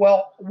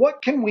 well,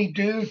 what can we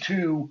do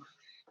to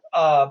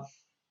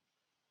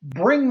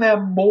bring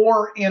them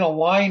more in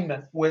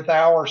alignment with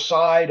our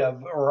side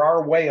of or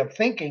our way of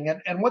thinking?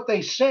 And what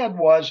they said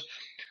was,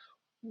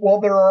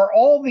 well, there are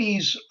all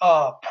these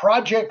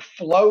project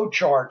flow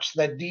charts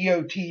that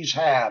DOTs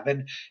have.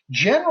 And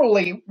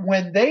generally,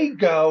 when they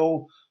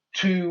go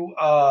to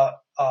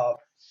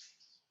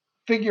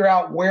figure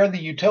out where the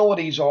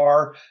utilities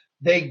are,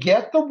 they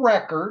get the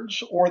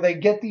records or they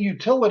get the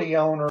utility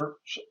owners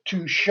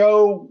to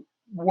show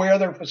where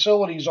their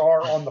facilities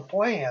are on the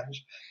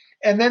plans.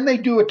 And then they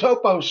do a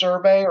topo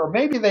survey, or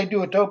maybe they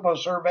do a topo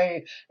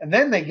survey and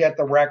then they get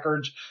the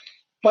records.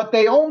 But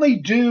they only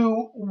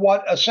do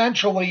what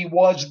essentially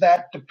was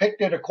that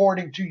depicted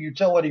according to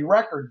utility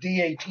record,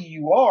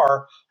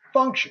 DATUR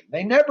function.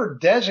 They never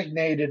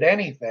designated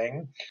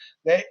anything.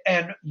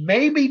 And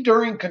maybe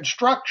during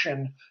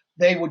construction,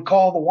 they would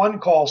call the one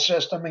call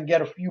system and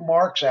get a few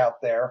marks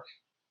out there.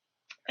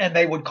 And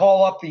they would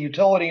call up the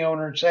utility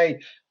owner and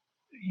say,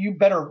 you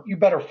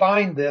better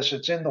find this.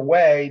 It's in the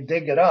way,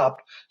 dig it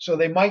up. So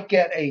they might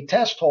get a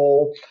test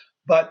hole,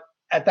 but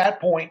at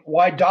that point,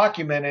 why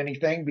document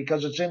anything?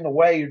 Because it's in the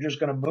way, you're just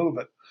going to move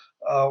it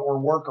or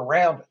work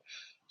around it.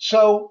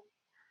 So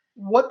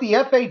what the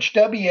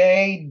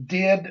FHWA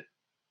did,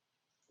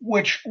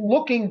 which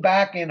looking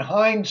back in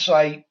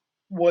hindsight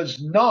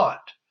was not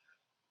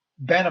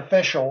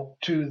beneficial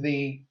to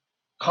the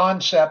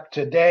concept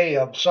today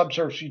of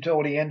subsurface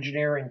utility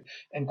engineering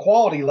and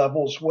quality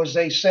levels, was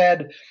they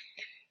said,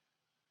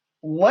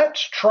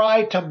 let's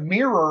try to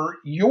mirror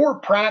your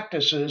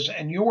practices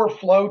and your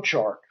flow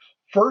chart.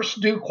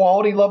 First, do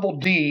quality level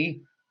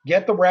D,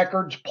 get the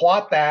records,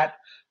 plot that,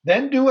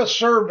 then do a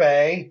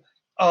survey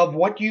of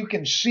what you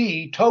can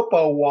see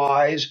topo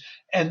wise,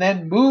 and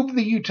then move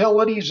the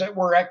utilities that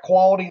were at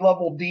quality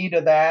level D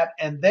to that.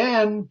 And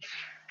then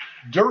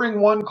during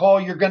one call,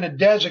 you're going to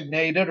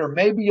designate it, or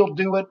maybe you'll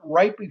do it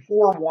right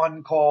before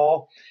one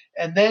call,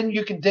 and then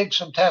you can dig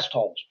some test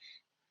holes.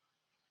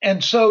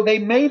 And so they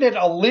made it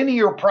a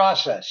linear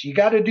process. You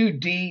got to do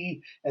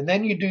D, and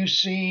then you do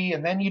C,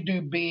 and then you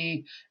do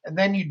B, and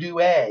then you do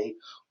A,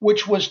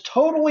 which was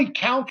totally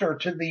counter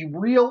to the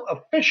real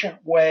efficient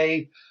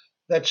way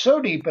that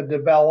SODEEP had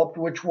developed,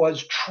 which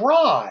was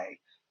try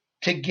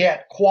to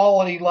get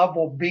quality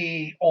level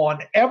B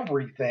on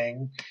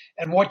everything.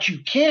 And what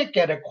you can't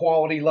get at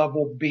quality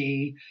level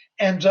B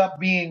ends up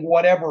being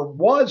whatever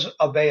was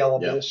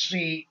available,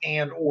 C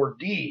and or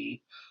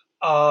D,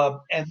 and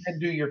then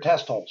do your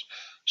test holes.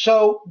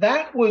 So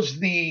that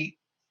was a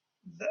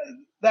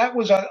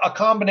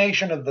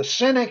combination of the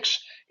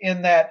cynics,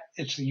 in that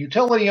it's the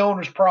utility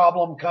owner's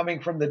problem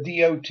coming from the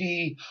DOT,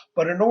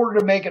 but in order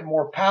to make it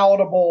more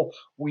palatable,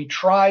 we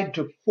tried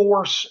to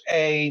force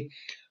a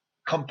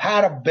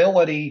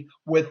compatibility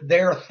with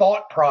their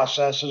thought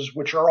processes,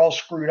 which are all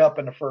screwed up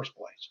in the first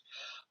place.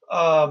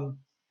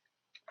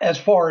 As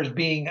far as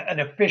being an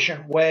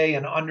efficient way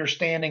and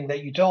understanding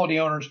that utility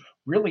owners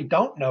really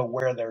don't know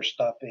where their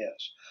stuff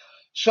is.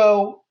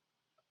 So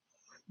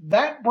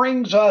that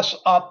brings us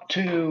up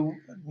to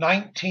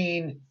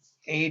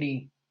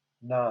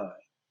 1989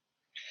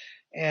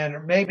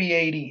 and maybe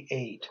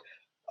 88.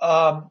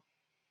 And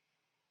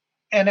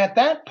at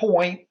that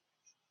point,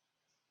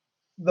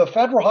 the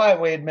Federal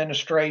Highway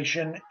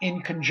Administration,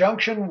 in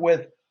conjunction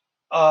with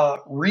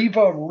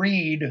Reva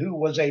Reed, who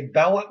was a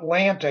Bell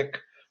Atlantic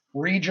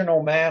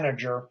regional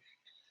manager,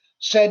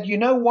 said, you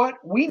know what?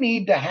 We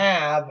need to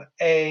have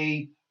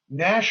a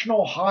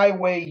National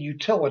Highway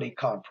Utility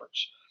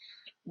Conference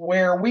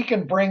where we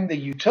can bring the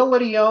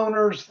utility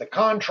owners, the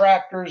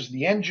contractors,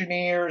 the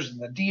engineers,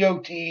 and the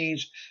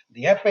DOTs,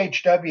 the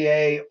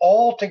FHWA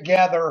all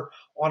together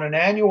on an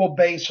annual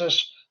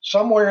basis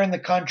somewhere in the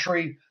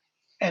country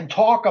and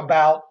talk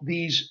about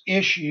these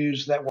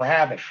issues that we're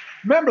having.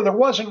 Remember, there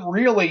wasn't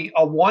really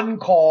a one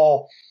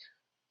call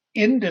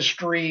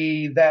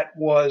industry that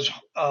was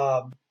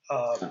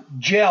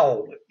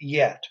gelled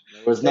yet.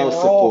 There was They no were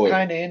support. all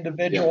kind of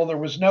individual. Yeah. There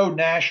was no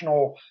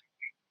national,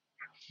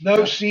 no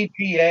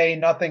CPA,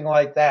 nothing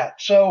like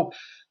that. So,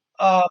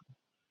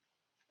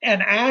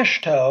 and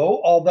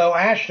AASHTO, although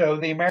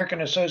AASHTO, the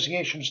American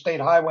Association of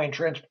State Highway and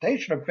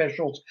Transportation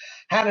Officials,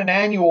 had an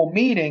annual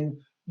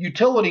meeting,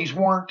 utilities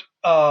weren't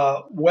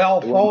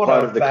well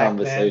thought of back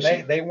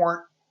then. They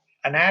weren't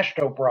an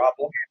AASHTO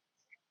problem.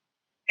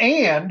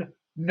 And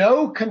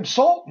no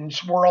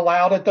consultants were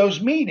allowed at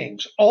those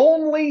meetings.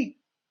 Only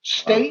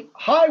state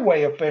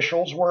highway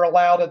officials were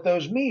allowed at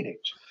those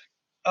meetings.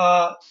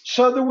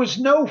 So there was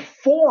no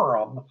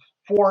forum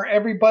for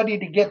everybody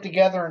to get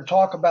together and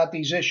talk about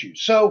these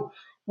issues. So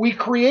we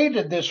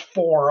created this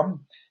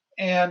forum,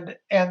 and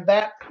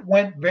that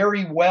went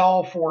very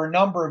well for a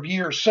number of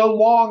years, so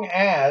long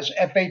as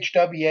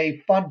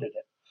FHWA funded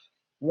it.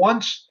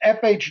 Once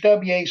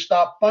FHWA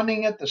stopped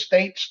funding it, the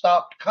state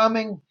stopped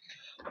coming,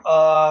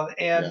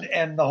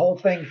 and the whole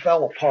thing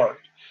fell apart.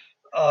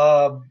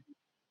 But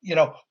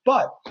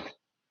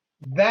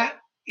that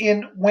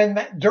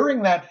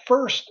during that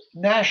first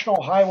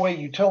National Highway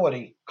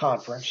Utility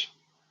Conference,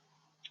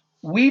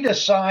 we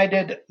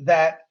decided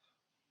that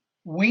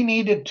we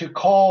needed to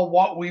call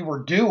what we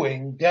were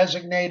doing,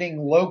 designating,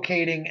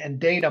 locating, and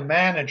data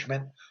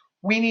management,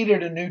 we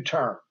needed a new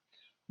term.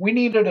 We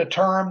needed a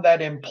term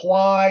that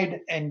implied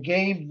and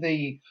gave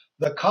the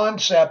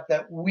concept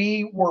that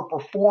we were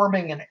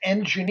performing an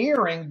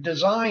engineering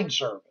design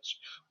service.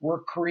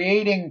 We're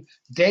creating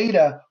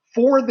data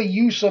for the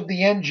use of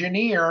the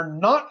engineer,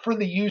 not for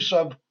the use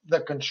of the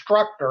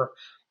constructor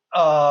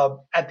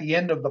at the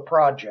end of the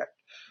project.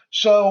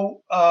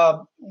 So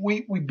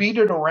we beat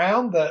it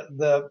around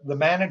the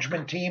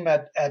management team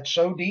at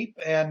SODEEP,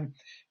 and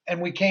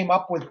we came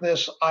up with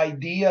this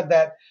idea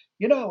that,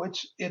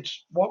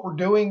 it's what we're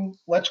doing.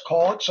 Let's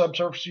call it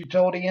subsurface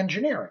utility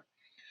engineering.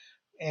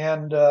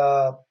 And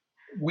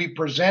we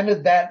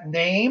presented that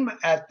name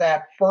at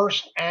that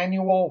first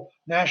annual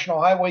National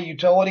Highway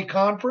Utility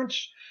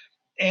Conference,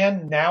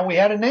 and now we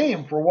had a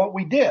name for what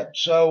we did.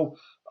 So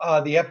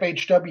the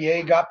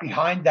FHWA got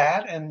behind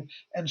that, and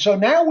so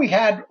now we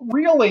had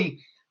really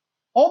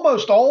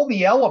almost all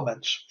the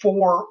elements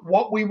for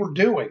what we were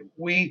doing.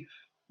 We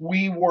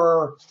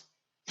were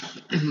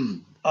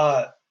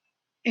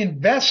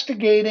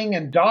investigating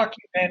and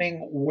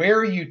documenting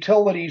where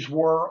utilities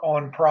were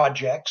on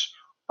projects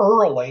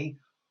early.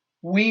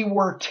 We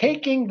were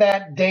taking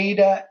that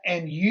data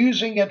and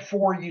using it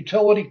for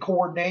utility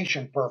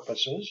coordination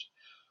purposes.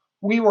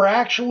 We were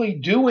actually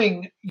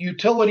doing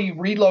utility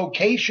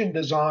relocation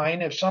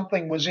design if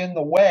something was in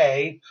the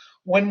way.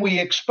 when we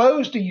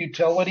exposed a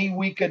utility,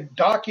 we could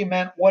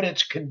document what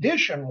its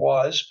condition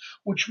was,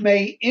 which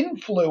may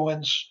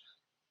influence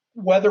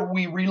whether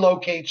we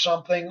relocate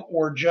something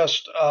or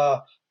just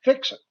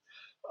fix it.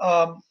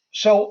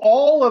 So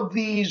all of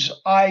these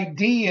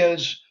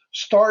ideas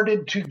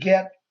started to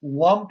get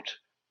lumped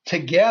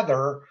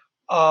together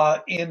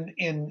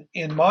in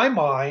my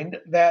mind,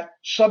 that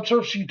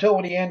subsurface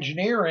utility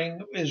engineering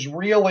is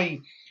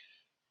really,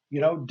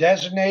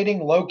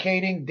 designating,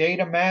 locating,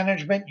 data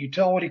management,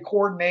 utility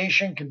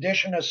coordination,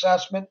 condition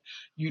assessment,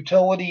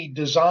 utility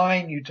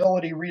design,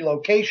 utility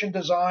relocation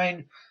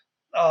design,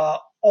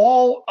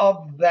 all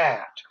of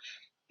that.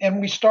 And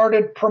we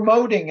started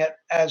promoting it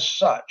as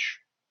such.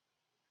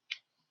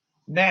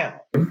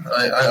 Now, I'm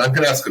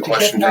going to ask a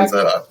question. Turns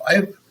out,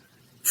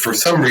 for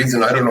some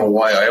reason, I don't know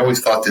why, I always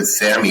thought that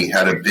SAMI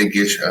had a big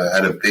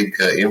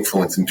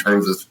influence in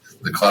terms of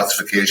the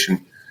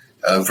classification,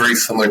 very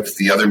similar to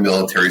the other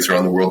militaries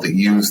around the world that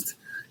used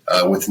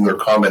within their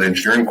combat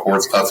engineering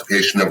corps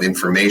classification of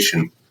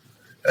information,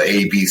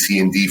 A, B, C,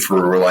 and D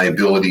for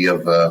reliability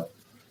of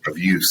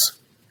use.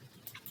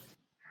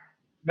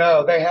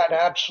 No, they had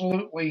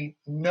absolutely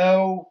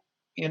no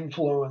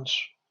influence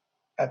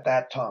at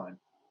that time.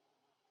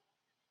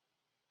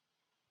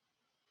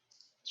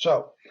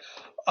 So,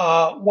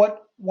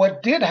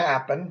 what did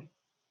happen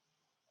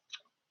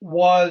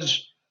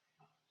was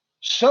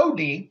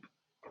SODEEP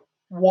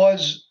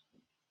was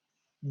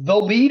the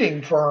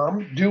leading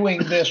firm doing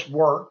this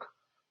work.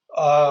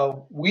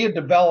 We had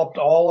developed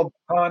all of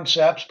the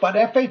concepts, but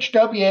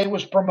FHWA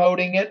was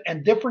promoting it,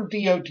 and different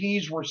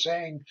DOTs were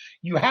saying,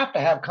 you have to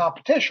have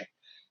competition.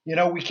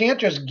 We can't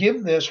just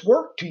give this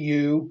work to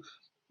you.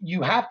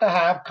 You have to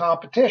have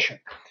competition.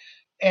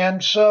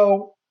 And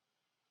so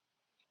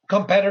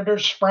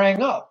competitors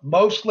sprang up,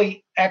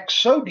 mostly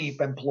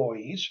ex-SODEEP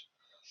employees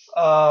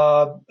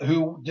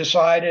who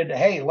decided,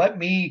 hey, let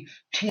me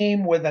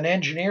team with an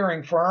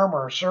engineering firm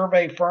or a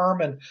survey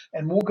firm, and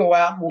we'll go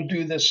out and we'll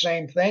do this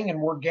same thing,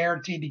 and we're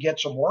guaranteed to get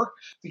some work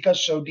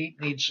because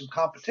SODEEP needs some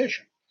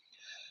competition.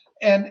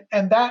 And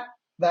that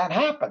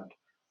happened.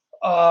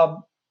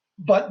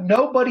 But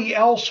nobody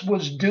else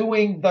was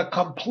doing the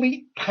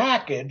complete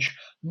package.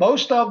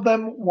 Most of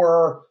them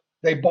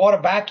they bought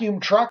a vacuum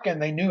truck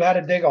and they knew how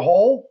to dig a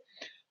hole.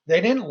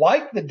 They didn't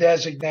like the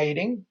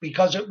designating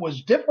because it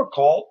was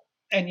difficult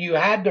and you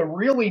had to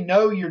really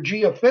know your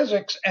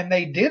geophysics, and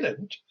they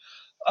didn't.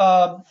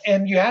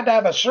 And you had to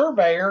have a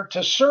surveyor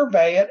to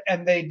survey it,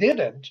 and they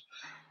didn't.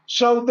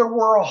 So there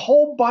were a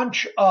whole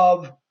bunch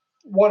of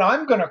what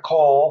I'm going to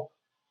call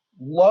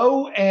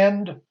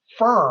low-end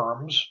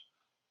firms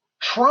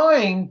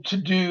trying to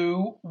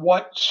do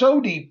what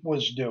SODEEP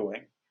was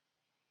doing.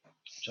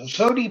 So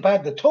SODEEP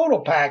had the total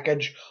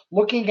package,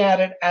 looking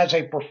at it as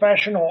a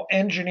professional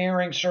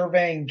engineering,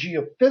 surveying,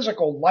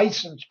 geophysical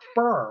licensed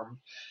firm,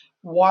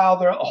 while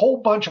there a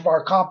whole bunch of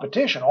our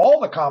competition, all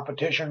the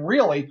competition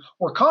really,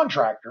 were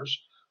contractors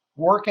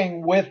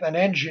working with an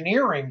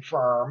engineering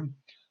firm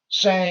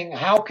saying,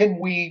 how can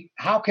we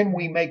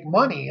make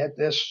money at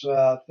this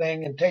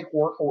thing and take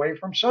work away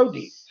from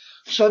SODEEP?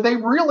 So they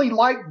really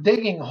liked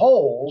digging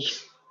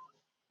holes.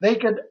 They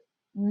could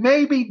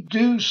maybe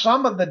do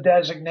some of the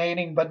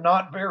designating, but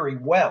not very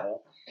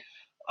well.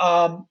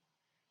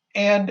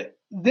 And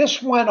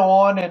this went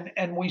on,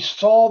 and we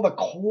saw the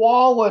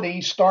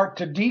quality start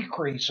to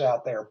decrease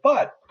out there.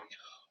 But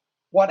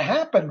what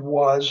happened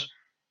was,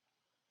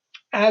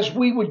 as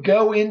we would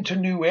go into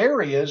new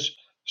areas,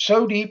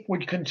 SODEEP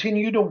would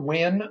continue to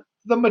win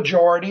the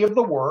majority of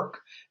the work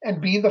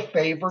and be the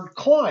favored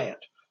client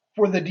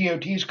for the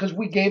DOTs because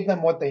we gave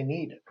them what they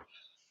needed.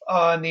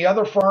 And the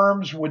other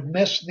firms would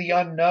miss the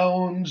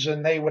unknowns,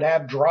 and they would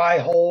have dry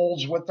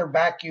holes with their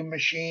vacuum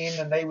machine,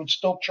 and they would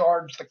still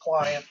charge the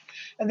client,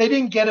 and they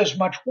didn't get as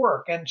much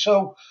work. And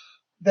so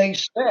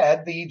these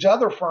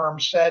other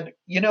firms said,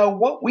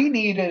 what we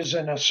need is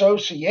an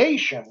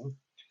association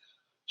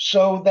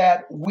so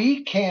that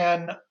we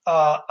can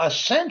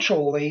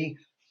essentially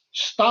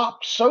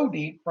stop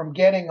SODEEP from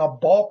getting a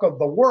bulk of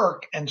the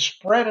work and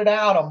spread it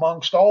out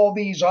amongst all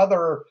these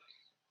other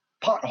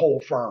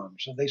pothole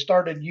firms. And they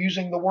started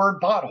using the word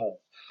pothole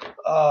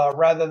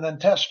rather than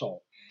test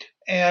hole.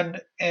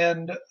 And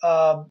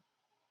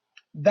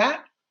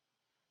that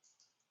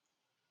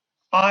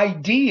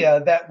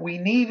idea that we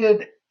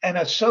needed an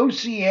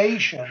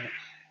association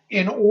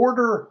in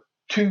order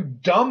to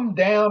dumb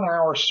down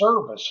our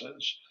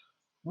services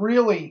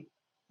really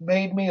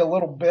made me a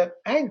little bit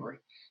angry.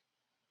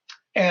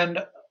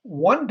 And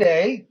one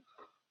day,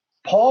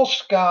 Paul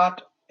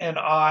Scott and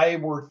I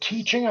were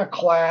teaching a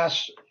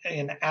class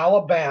in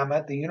Alabama,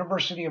 at the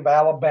University of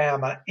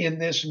Alabama, in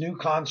this new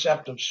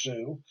concept of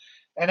SUE.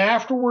 And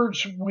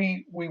afterwards,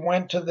 we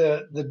went to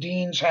the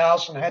dean's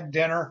house and had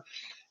dinner.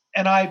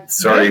 And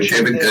sorry,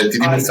 David, did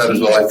you miss that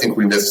as well? I think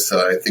we missed.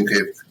 I think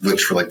it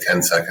glitched for like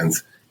 10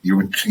 seconds. You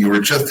were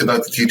just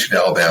about to teach in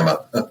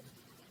Alabama.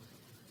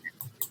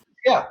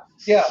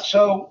 Yeah.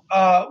 So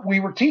we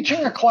were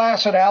teaching a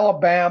class at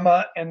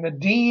Alabama, and the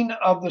dean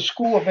of the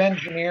School of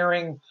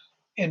Engineering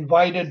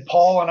invited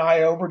Paul and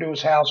I over to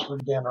his house for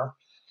dinner.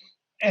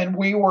 And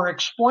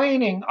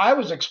I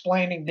was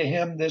explaining to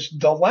him this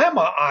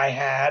dilemma I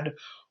had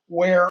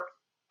where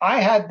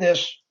I had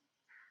this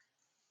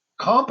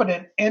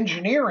competent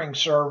engineering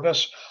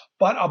service,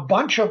 but a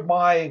bunch of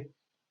my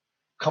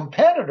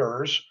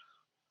competitors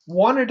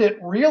wanted it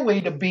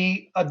really to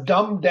be a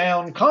dumbed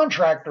down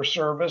contractor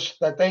service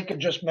that they could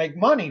just make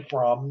money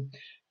from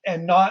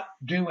and not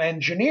do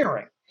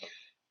engineering.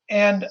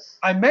 And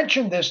I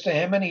mentioned this to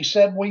him, and he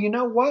said, well, you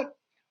know what?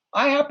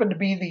 I happen to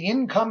be the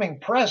incoming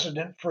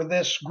president for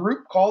this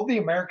group called the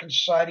American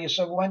Society of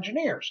Civil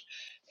Engineers.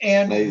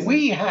 And Amazing.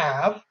 we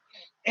have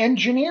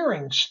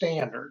engineering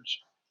standards.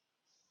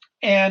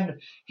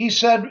 And he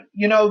said,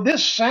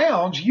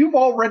 you've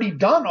already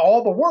done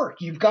all the work.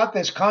 You've got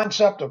this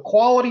concept of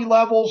quality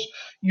levels.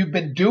 You've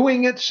been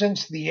doing it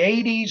since the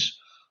 80s.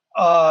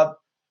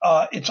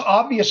 It's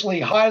obviously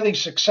highly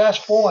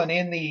successful and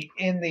in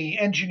the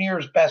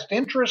engineer's best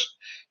interest.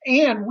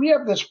 And we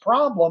have this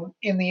problem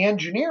in the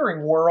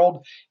engineering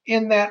world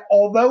in that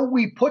although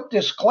we put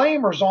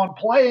disclaimers on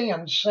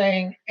plans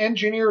saying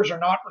engineers are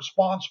not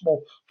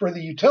responsible for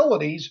the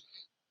utilities,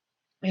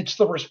 it's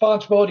the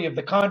responsibility of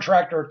the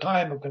contractor at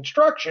time of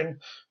construction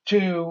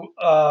to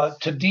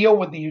deal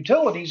with the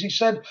utilities. He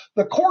said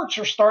the courts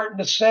are starting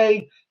to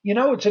say,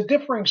 it's a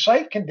differing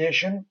site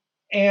condition,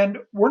 and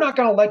we're not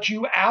going to let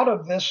you out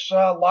of this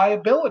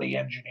liability,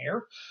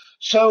 engineer.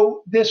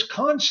 So this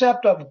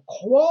concept of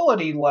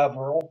quality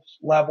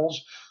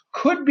levels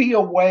could be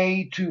a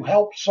way to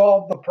help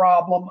solve the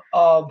problem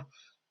of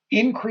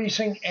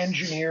increasing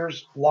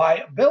engineers'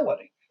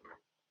 liability.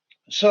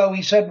 So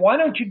he said, why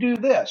don't you do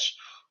this?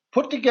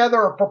 Put together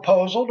a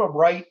proposal to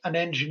write an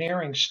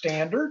engineering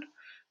standard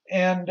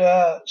and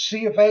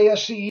see if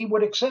ASCE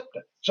would accept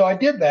it. So I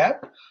did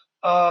that,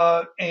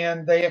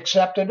 and they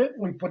accepted it.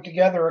 We put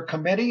together a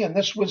committee, and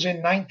this was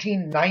in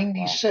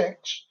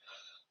 1996.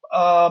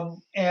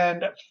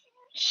 And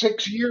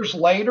 6 years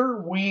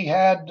later, we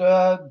had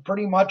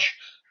pretty much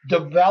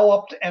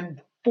developed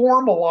and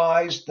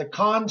formalized the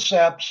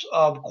concepts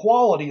of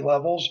quality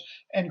levels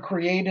and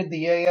created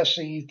the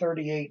ASCE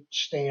 38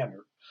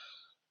 standard.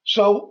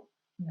 So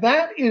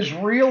that is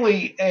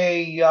really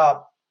a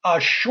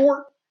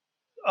short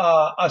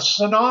a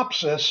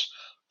synopsis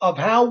of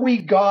how we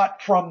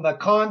got from the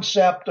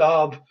concept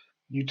of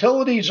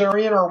utilities are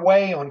in our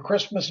way on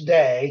Christmas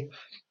Day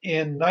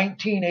in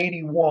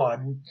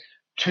 1981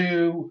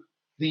 to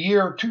the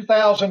year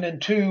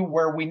 2002,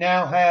 where we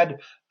now had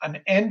an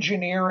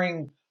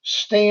engineering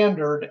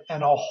standard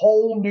and a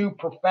whole new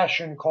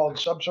profession called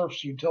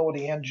subsurface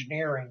utility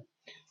engineering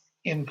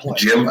in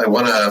place. Jim, I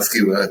want to ask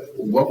you,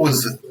 what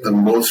was the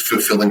most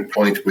fulfilling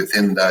point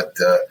within that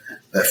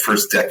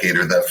first decade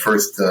or that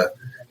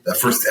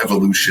first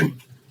evolution,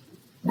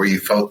 where you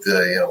felt,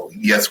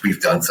 yes,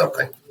 we've done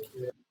something?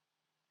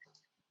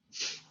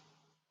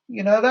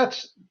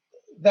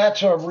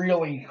 That's a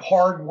really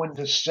hard one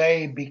to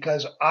say,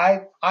 because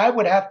I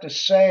would have to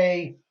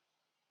say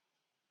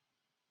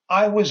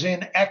I was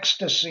in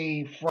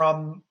ecstasy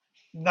from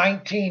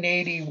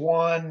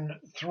 1981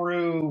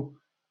 through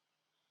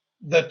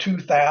the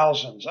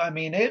 2000s. I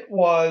mean, it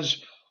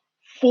was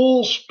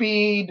full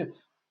speed.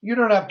 You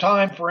don't have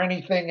time for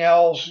anything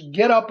else.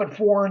 Get up at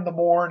 4 in the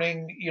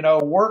morning,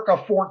 work a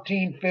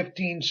 14,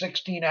 15,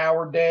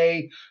 16-hour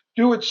day,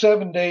 do it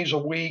 7 days a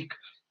week.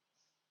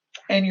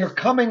 And you're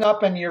coming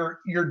up and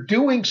you're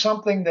doing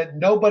something that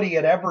nobody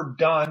had ever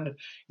done.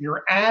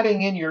 You're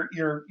adding in,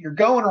 you're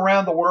going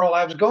around the world.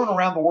 I was going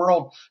around the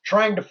world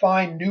trying to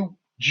find new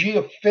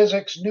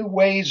geophysics, new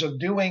ways of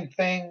doing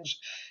things,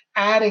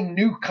 adding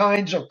new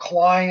kinds of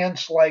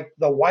clients like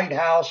the White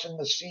House and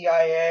the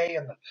CIA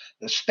and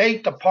the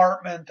State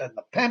Department and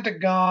the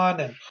Pentagon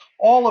and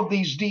all of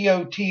these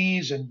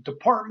DOTs and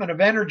Department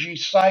of Energy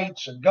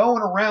sites, and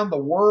going around the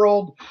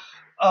world.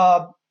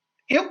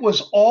 It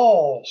was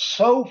all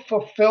so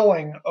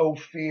fulfilling,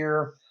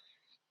 Ophir,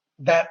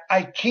 that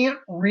I can't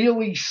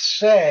really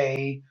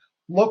say,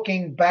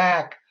 looking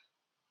back,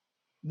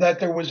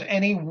 that there was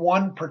any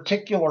one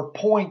particular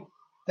point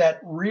that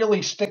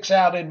really sticks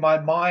out in my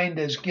mind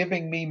as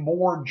giving me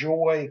more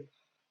joy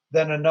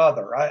than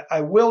another.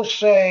 I will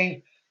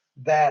say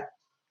that,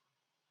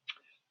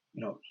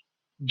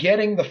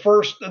 getting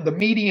the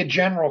Media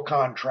General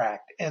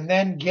contract, and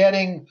then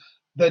getting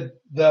the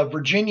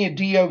Virginia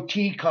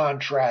DOT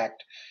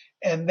contract,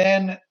 and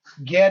then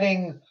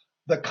getting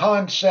the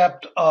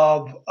concept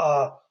of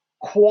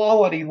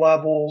quality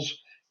levels,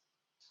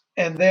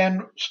 and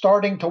then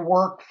starting to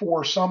work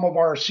for some of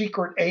our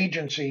secret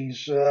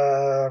agencies,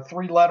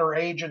 3-letter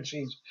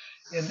agencies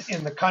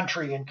in the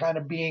country, and kind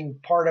of being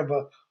part of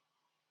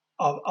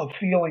of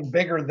feeling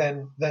bigger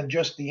than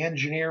just the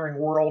engineering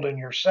world and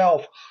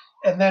yourself.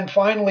 And then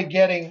finally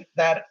getting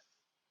that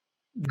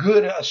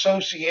good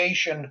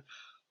association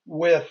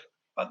with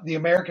the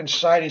American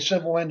Society of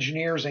Civil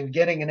Engineers and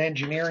getting an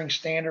engineering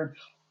standard.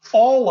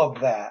 All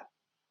of that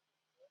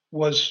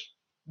was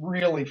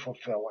really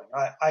fulfilling.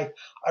 I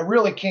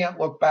really can't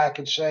look back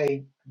and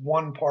say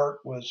one part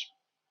was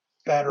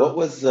better What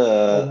was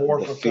or more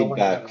the fulfilling than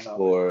feedback another.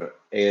 for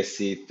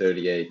ASCE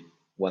 38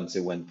 once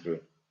it went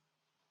through?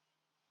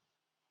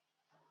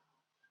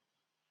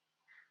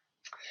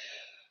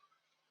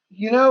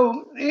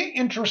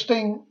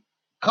 Interesting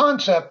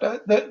concept.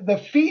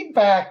 The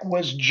feedback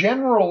was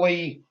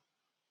generally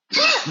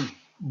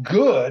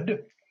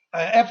good.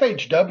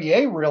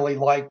 FHWA really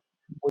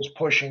was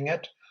pushing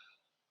it.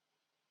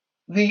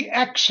 The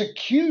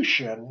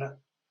execution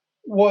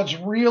was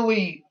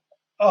really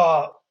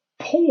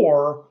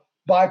poor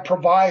by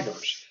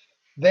providers.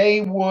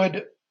 They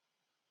would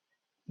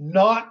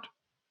not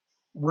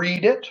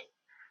read it.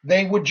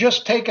 They would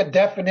just take a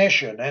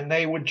definition and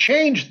they would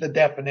change the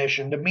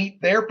definition to meet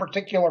their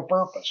particular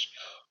purpose,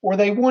 or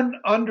they wouldn't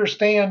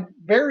understand.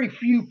 Very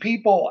few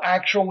people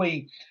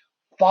actually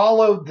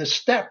followed the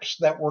steps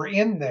that were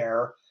in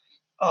there,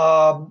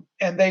 and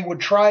they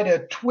would try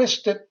to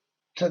twist it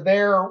to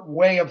their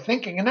way of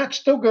thinking. And that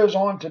still goes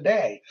on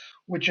today,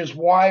 which is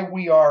why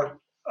we are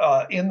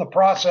in the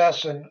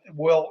process and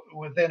will,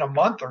 within a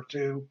month or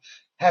two,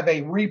 have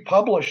a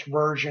republished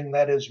version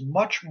that is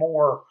much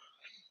more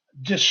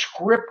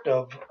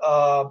descriptive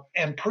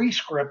and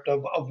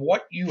prescriptive of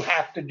what you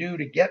have to do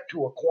to get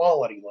to a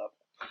quality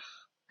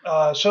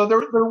level. So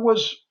there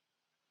was,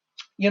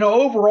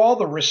 overall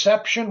the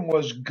reception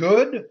was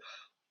good.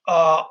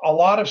 A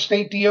lot of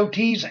state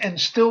DOTs and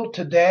still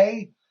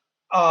today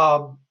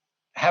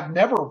have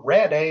never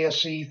read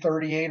ASCE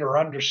 38 or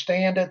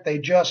understand it. They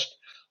just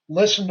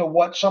listen to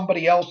what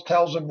somebody else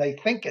tells them they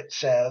think it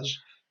says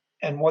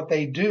and what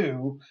they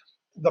do.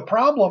 The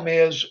problem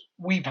is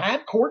we've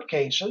had court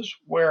cases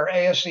where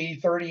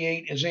ASCE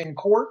 38 is in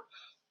court,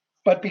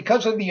 but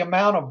because of the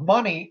amount of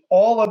money,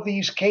 all of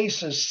these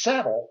cases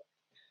settle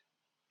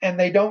and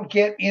they don't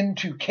get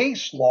into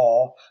case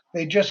law.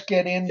 They just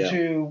get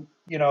into,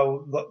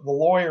 the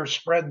lawyers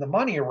spreading the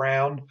money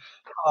around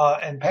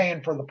and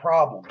paying for the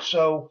problem.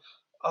 So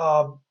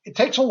it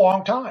takes a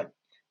long time.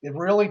 It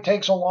really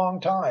takes a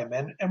long time,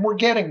 and we're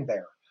getting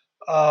there.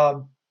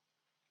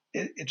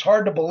 It's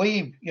hard to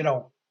believe,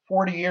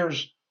 40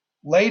 years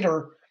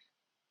later,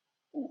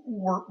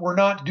 we're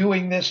not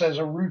doing this as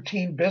a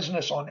routine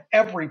business on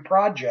every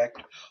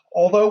project,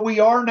 although we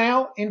are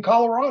now in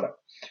Colorado.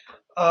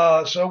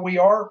 So we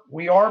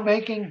are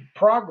making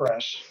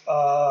progress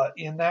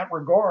in that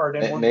regard,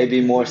 and we're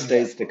Maybe more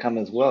states to come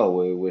as well.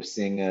 We're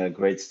seeing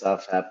great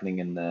stuff happening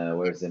in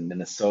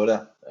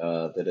Minnesota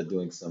that are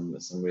doing some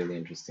really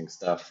interesting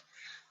stuff.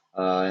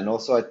 And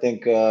also, I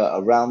think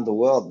around the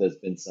world, there's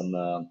been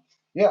some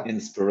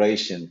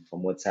inspiration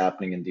from what's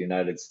happening in the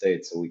United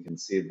States. So we can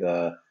see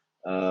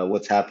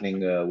what's happening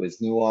with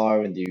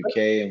NUAR in the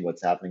UK and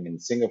what's happening in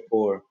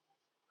Singapore.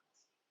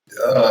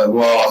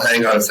 Well,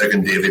 hang on a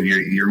second, David.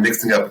 You're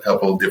mixing up a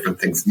couple of different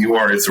things.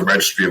 NUAR is the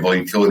registry of all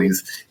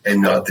utilities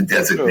and not the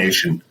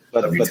designation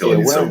of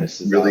utilities. But the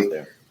awareness is really, out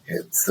there.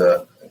 It's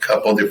a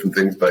couple of different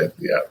things, but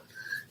yeah.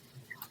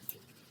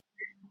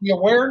 The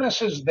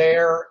awareness is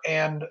there,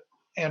 and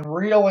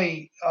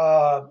really,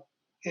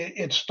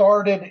 it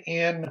started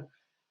in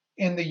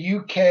the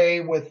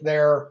UK with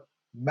their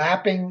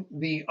mapping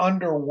the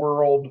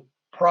underworld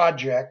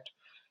project,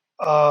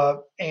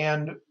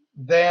 and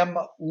them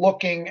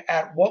looking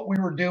at what we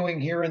were doing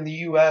here in the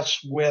U.S.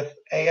 with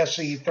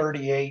ASCE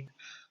 38.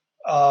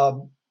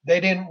 They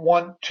didn't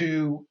want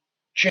to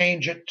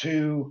change it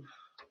to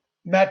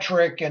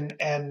metric,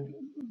 and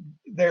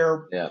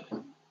their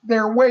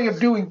way of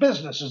doing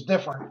business is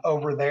different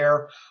over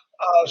there.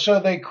 So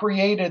they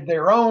created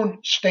their own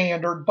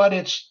standard, but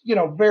it's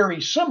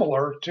very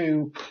similar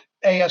to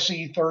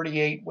ASCE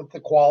 38 with the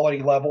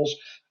quality levels.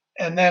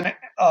 And then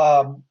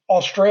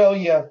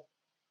Australia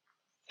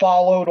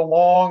followed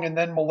along, and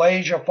then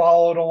Malaysia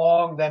followed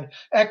along, then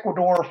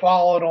Ecuador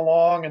followed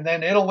along, and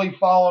then Italy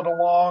followed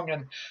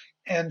along,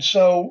 and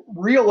so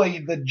really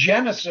the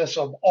genesis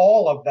of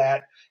all of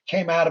that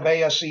came out of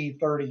ASCE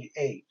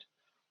 38.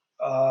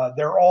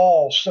 They're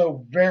all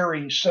so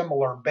very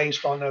similar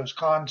based on those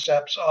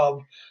concepts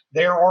of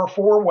there are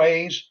 4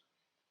 ways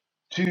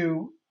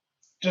to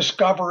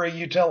discover a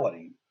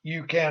utility.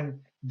 You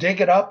can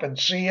dig it up and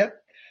see it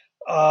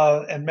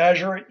and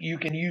measure it. You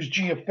can use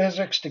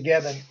geophysics to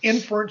get an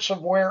inference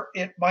of where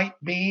it might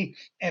be,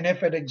 and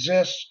if it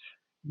exists,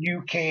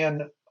 you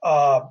can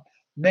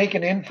make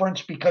an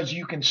inference because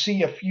you can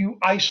see a few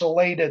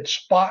isolated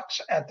spots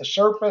at the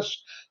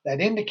surface that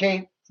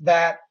indicate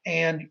that,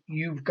 and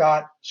you've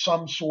got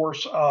some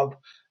source of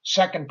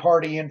second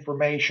party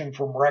information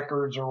from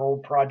records or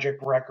old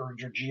project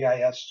records or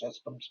GIS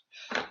systems.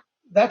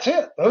 That's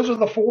it. Those are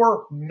the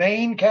 4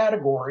 main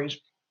categories.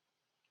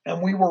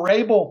 And we were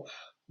able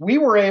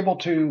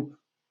to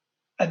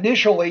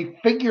initially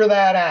figure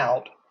that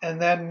out,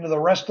 and then the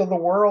rest of the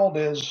world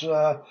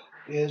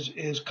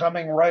is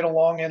coming right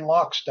along in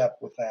lockstep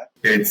with that.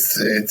 It's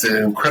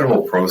an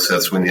incredible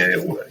process when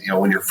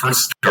when you're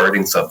first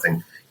starting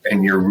something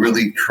and you're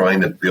really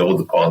trying to build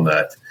upon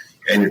that,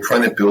 and you're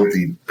trying to build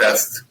the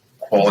best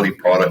quality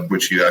product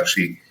which you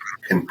actually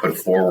can put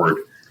forward.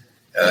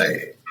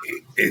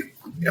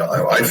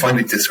 I find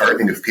it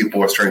disheartening if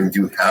people are starting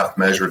to do half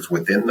measures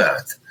within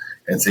that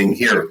and saying,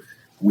 here,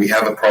 we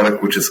have a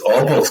product which is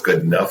almost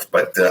good enough,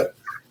 but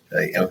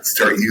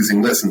start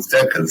using this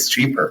instead because it's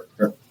cheaper.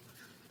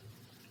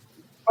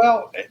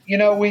 Well,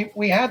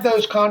 we had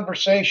those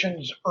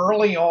conversations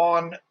early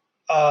on.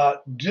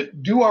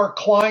 Do our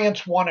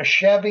clients want a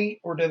Chevy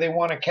or do they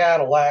want a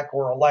Cadillac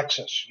or a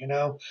Lexus?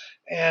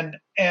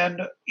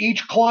 And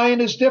each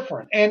client is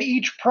different, and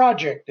each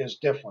project is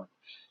different.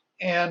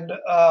 And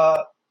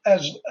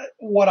as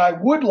what I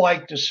would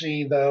like to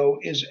see though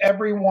is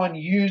everyone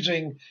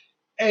using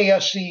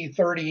ASCE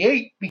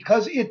 38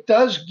 because it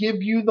does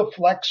give you the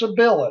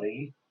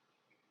flexibility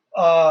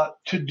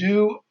to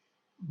do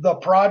the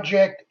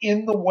project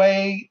in the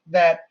way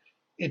that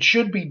it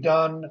should be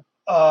done,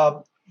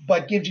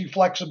 but gives you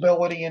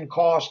flexibility in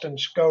cost and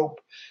scope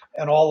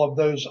and all of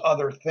those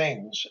other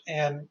things.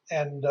 And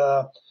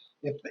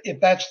if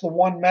that's the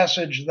one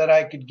message that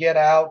I could get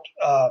out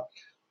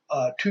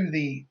to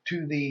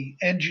the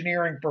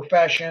engineering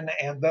profession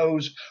and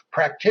those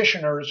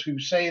practitioners who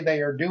say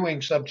they are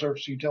doing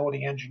subsurface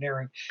utility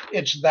engineering,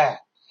 it's that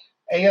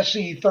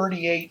ASCE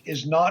 38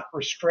 is not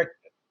restricted.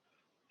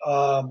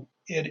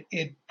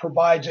 It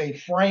provides a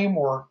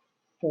framework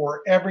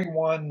for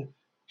everyone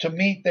to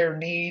meet their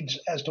needs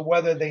as to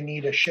whether they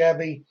need a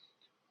Chevy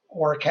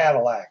or a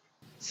Cadillac.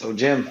 So,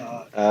 Jim,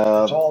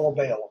 It's all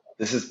available.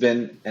 this has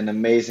been an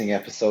amazing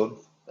episode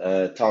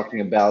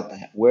talking about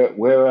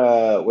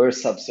where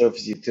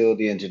subsurface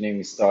utility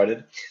engineering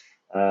started.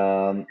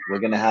 We're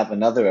going to have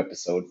another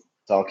episode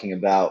talking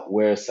about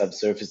where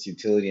subsurface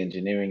utility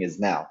engineering is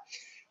now.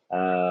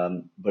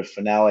 But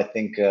for now, I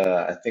think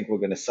we're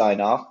going to sign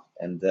off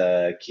and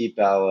keep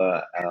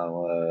our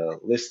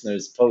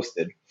listeners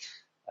posted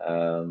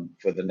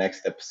for the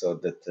next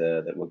episode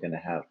that we're going to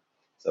have.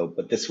 So,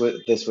 but this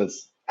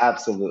was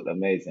absolutely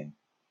amazing.